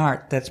 Woven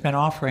Art, that's been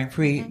offering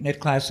free knit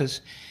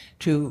classes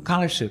to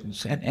college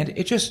students. And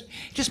it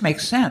just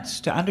makes sense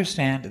to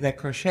understand that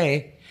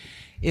crochet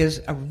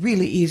is a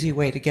really easy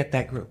way to get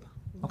that group.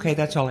 Okay,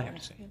 that's all I have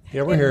to say.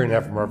 Yeah, we're hearing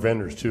that from our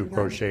vendors too.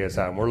 Crochet is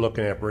on. We're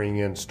looking at bringing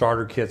in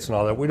starter kits and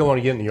all that. We don't want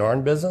to get in the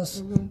yarn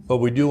business, but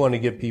we do want to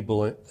give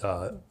people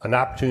an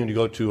opportunity to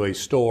go to a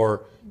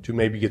store to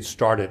maybe get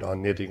started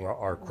on knitting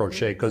or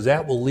crochet, because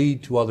that will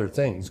lead to other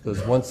things.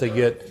 Because once they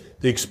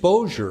get the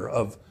exposure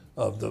of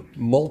the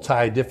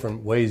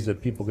multi-different ways that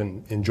people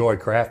can enjoy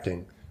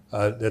crafting,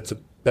 that's a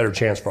better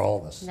chance for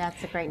all of us.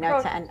 That's a great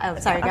note to end. Oh,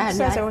 sorry, go ahead.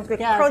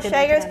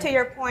 Crocheters, to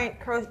your point,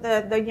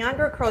 the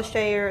younger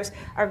crocheters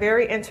are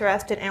very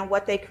interested in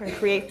what they can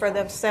create for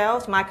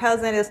themselves. My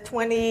cousin is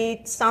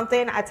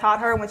 20-something. I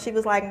taught her when she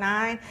was like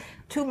 9.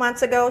 2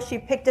 months ago, she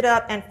picked it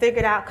up and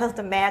figured out, because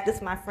the math, this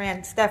is my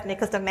friend Stephanie,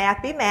 because the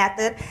math be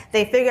mathed,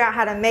 they figured out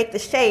how to make the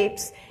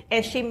shapes,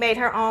 and she made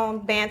her own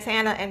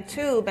bandana and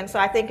tube. And so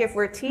I think if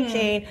we're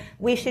teaching,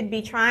 we should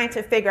be trying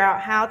to figure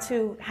out how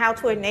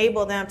to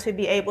enable them to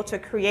be able to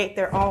create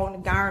their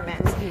own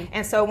garments.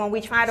 And so when we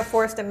try to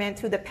force them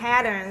into the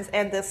patterns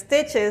and the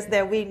stitches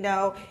that we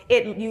know,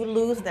 you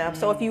lose them.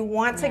 So if you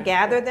want to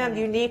gather them,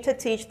 you need to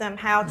teach them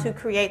how to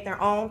create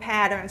their own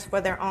patterns for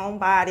their own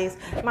bodies.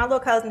 My little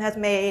cousin has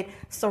made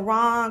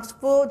sarongs,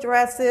 full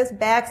dresses,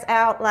 backs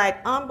out, like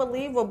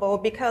unbelievable,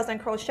 because in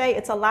crochet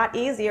it's a lot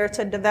easier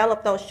to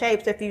develop those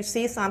shapes if you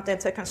see something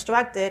to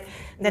construct it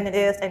than it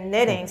is in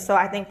knitting. So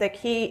I think the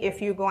key, if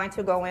you're going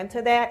to go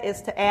into that,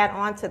 is to add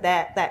on to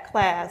that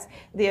class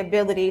the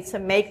ability to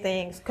make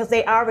things, because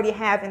they already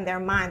have in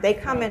their mind. They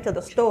come into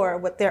the store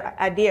with their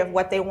idea of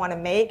what they want to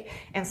make,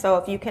 and so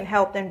if you can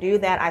help them do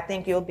that, I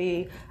think you'll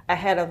be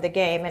ahead of the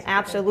game and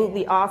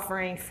absolutely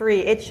offering free.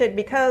 It should,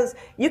 because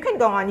you can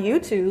go on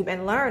YouTube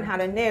and learn how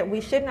to knit.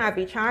 We should not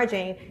be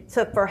charging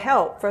for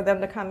help, for them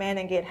to come in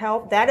and get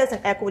help. That is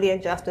an equity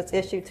and justice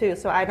issue too.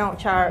 So I don't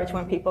charge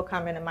when people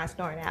come into my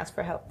store and ask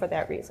for help for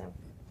that reason.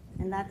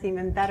 And that's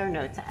even better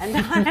note to end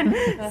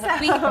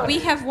on. We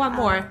have one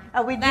more.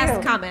 We do?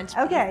 Last comment.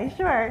 Okay,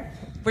 sure.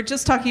 We're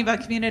just talking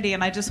about community,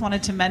 and I just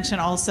wanted to mention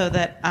also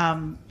that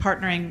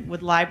partnering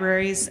with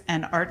libraries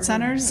and art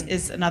centers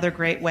is another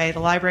great way.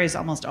 The libraries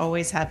almost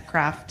always have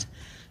craft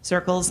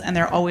circles, and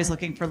they're always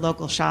looking for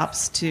local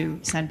shops to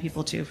send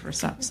people to for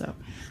stuff. So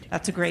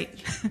that's a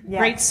great,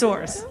 great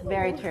source.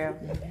 Very true.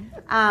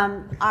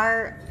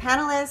 Our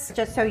panelists,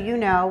 just so you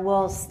know,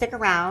 will stick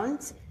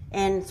around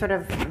in sort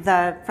of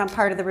the front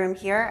part of the room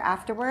here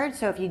afterwards.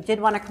 So if you did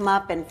want to come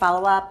up and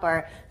follow up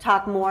or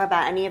talk more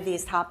about any of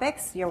these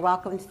topics, you're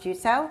welcome to do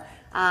so.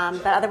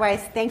 But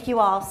otherwise, thank you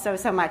all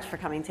so much for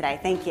coming today.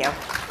 Thank you.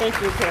 Thank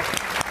you, too.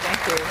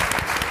 Thank you.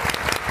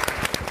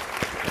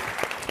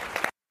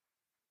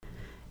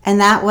 And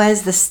that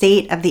was the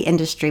State of the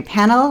Industry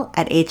panel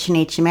at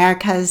H&H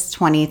Americas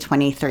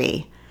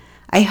 2023.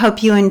 I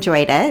hope you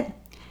enjoyed it.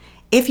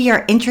 If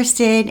you're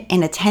interested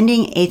in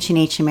attending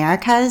H&H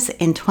Americas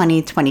in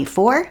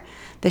 2024,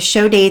 the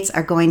show dates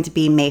are going to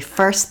be May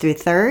 1st through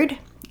 3rd,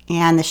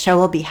 and the show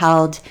will be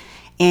held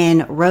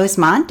in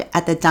Rosemont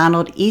at the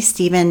Donald E.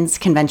 Stevens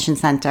Convention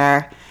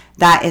Center.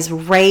 That is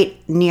right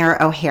near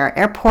O'Hare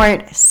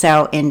Airport,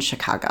 so in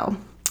Chicago.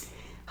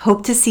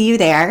 Hope to see you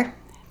there.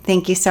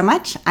 Thank you so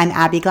much. I'm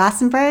Abby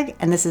Glassenberg,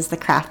 and this is the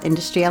Craft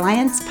Industry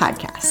Alliance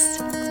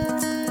podcast.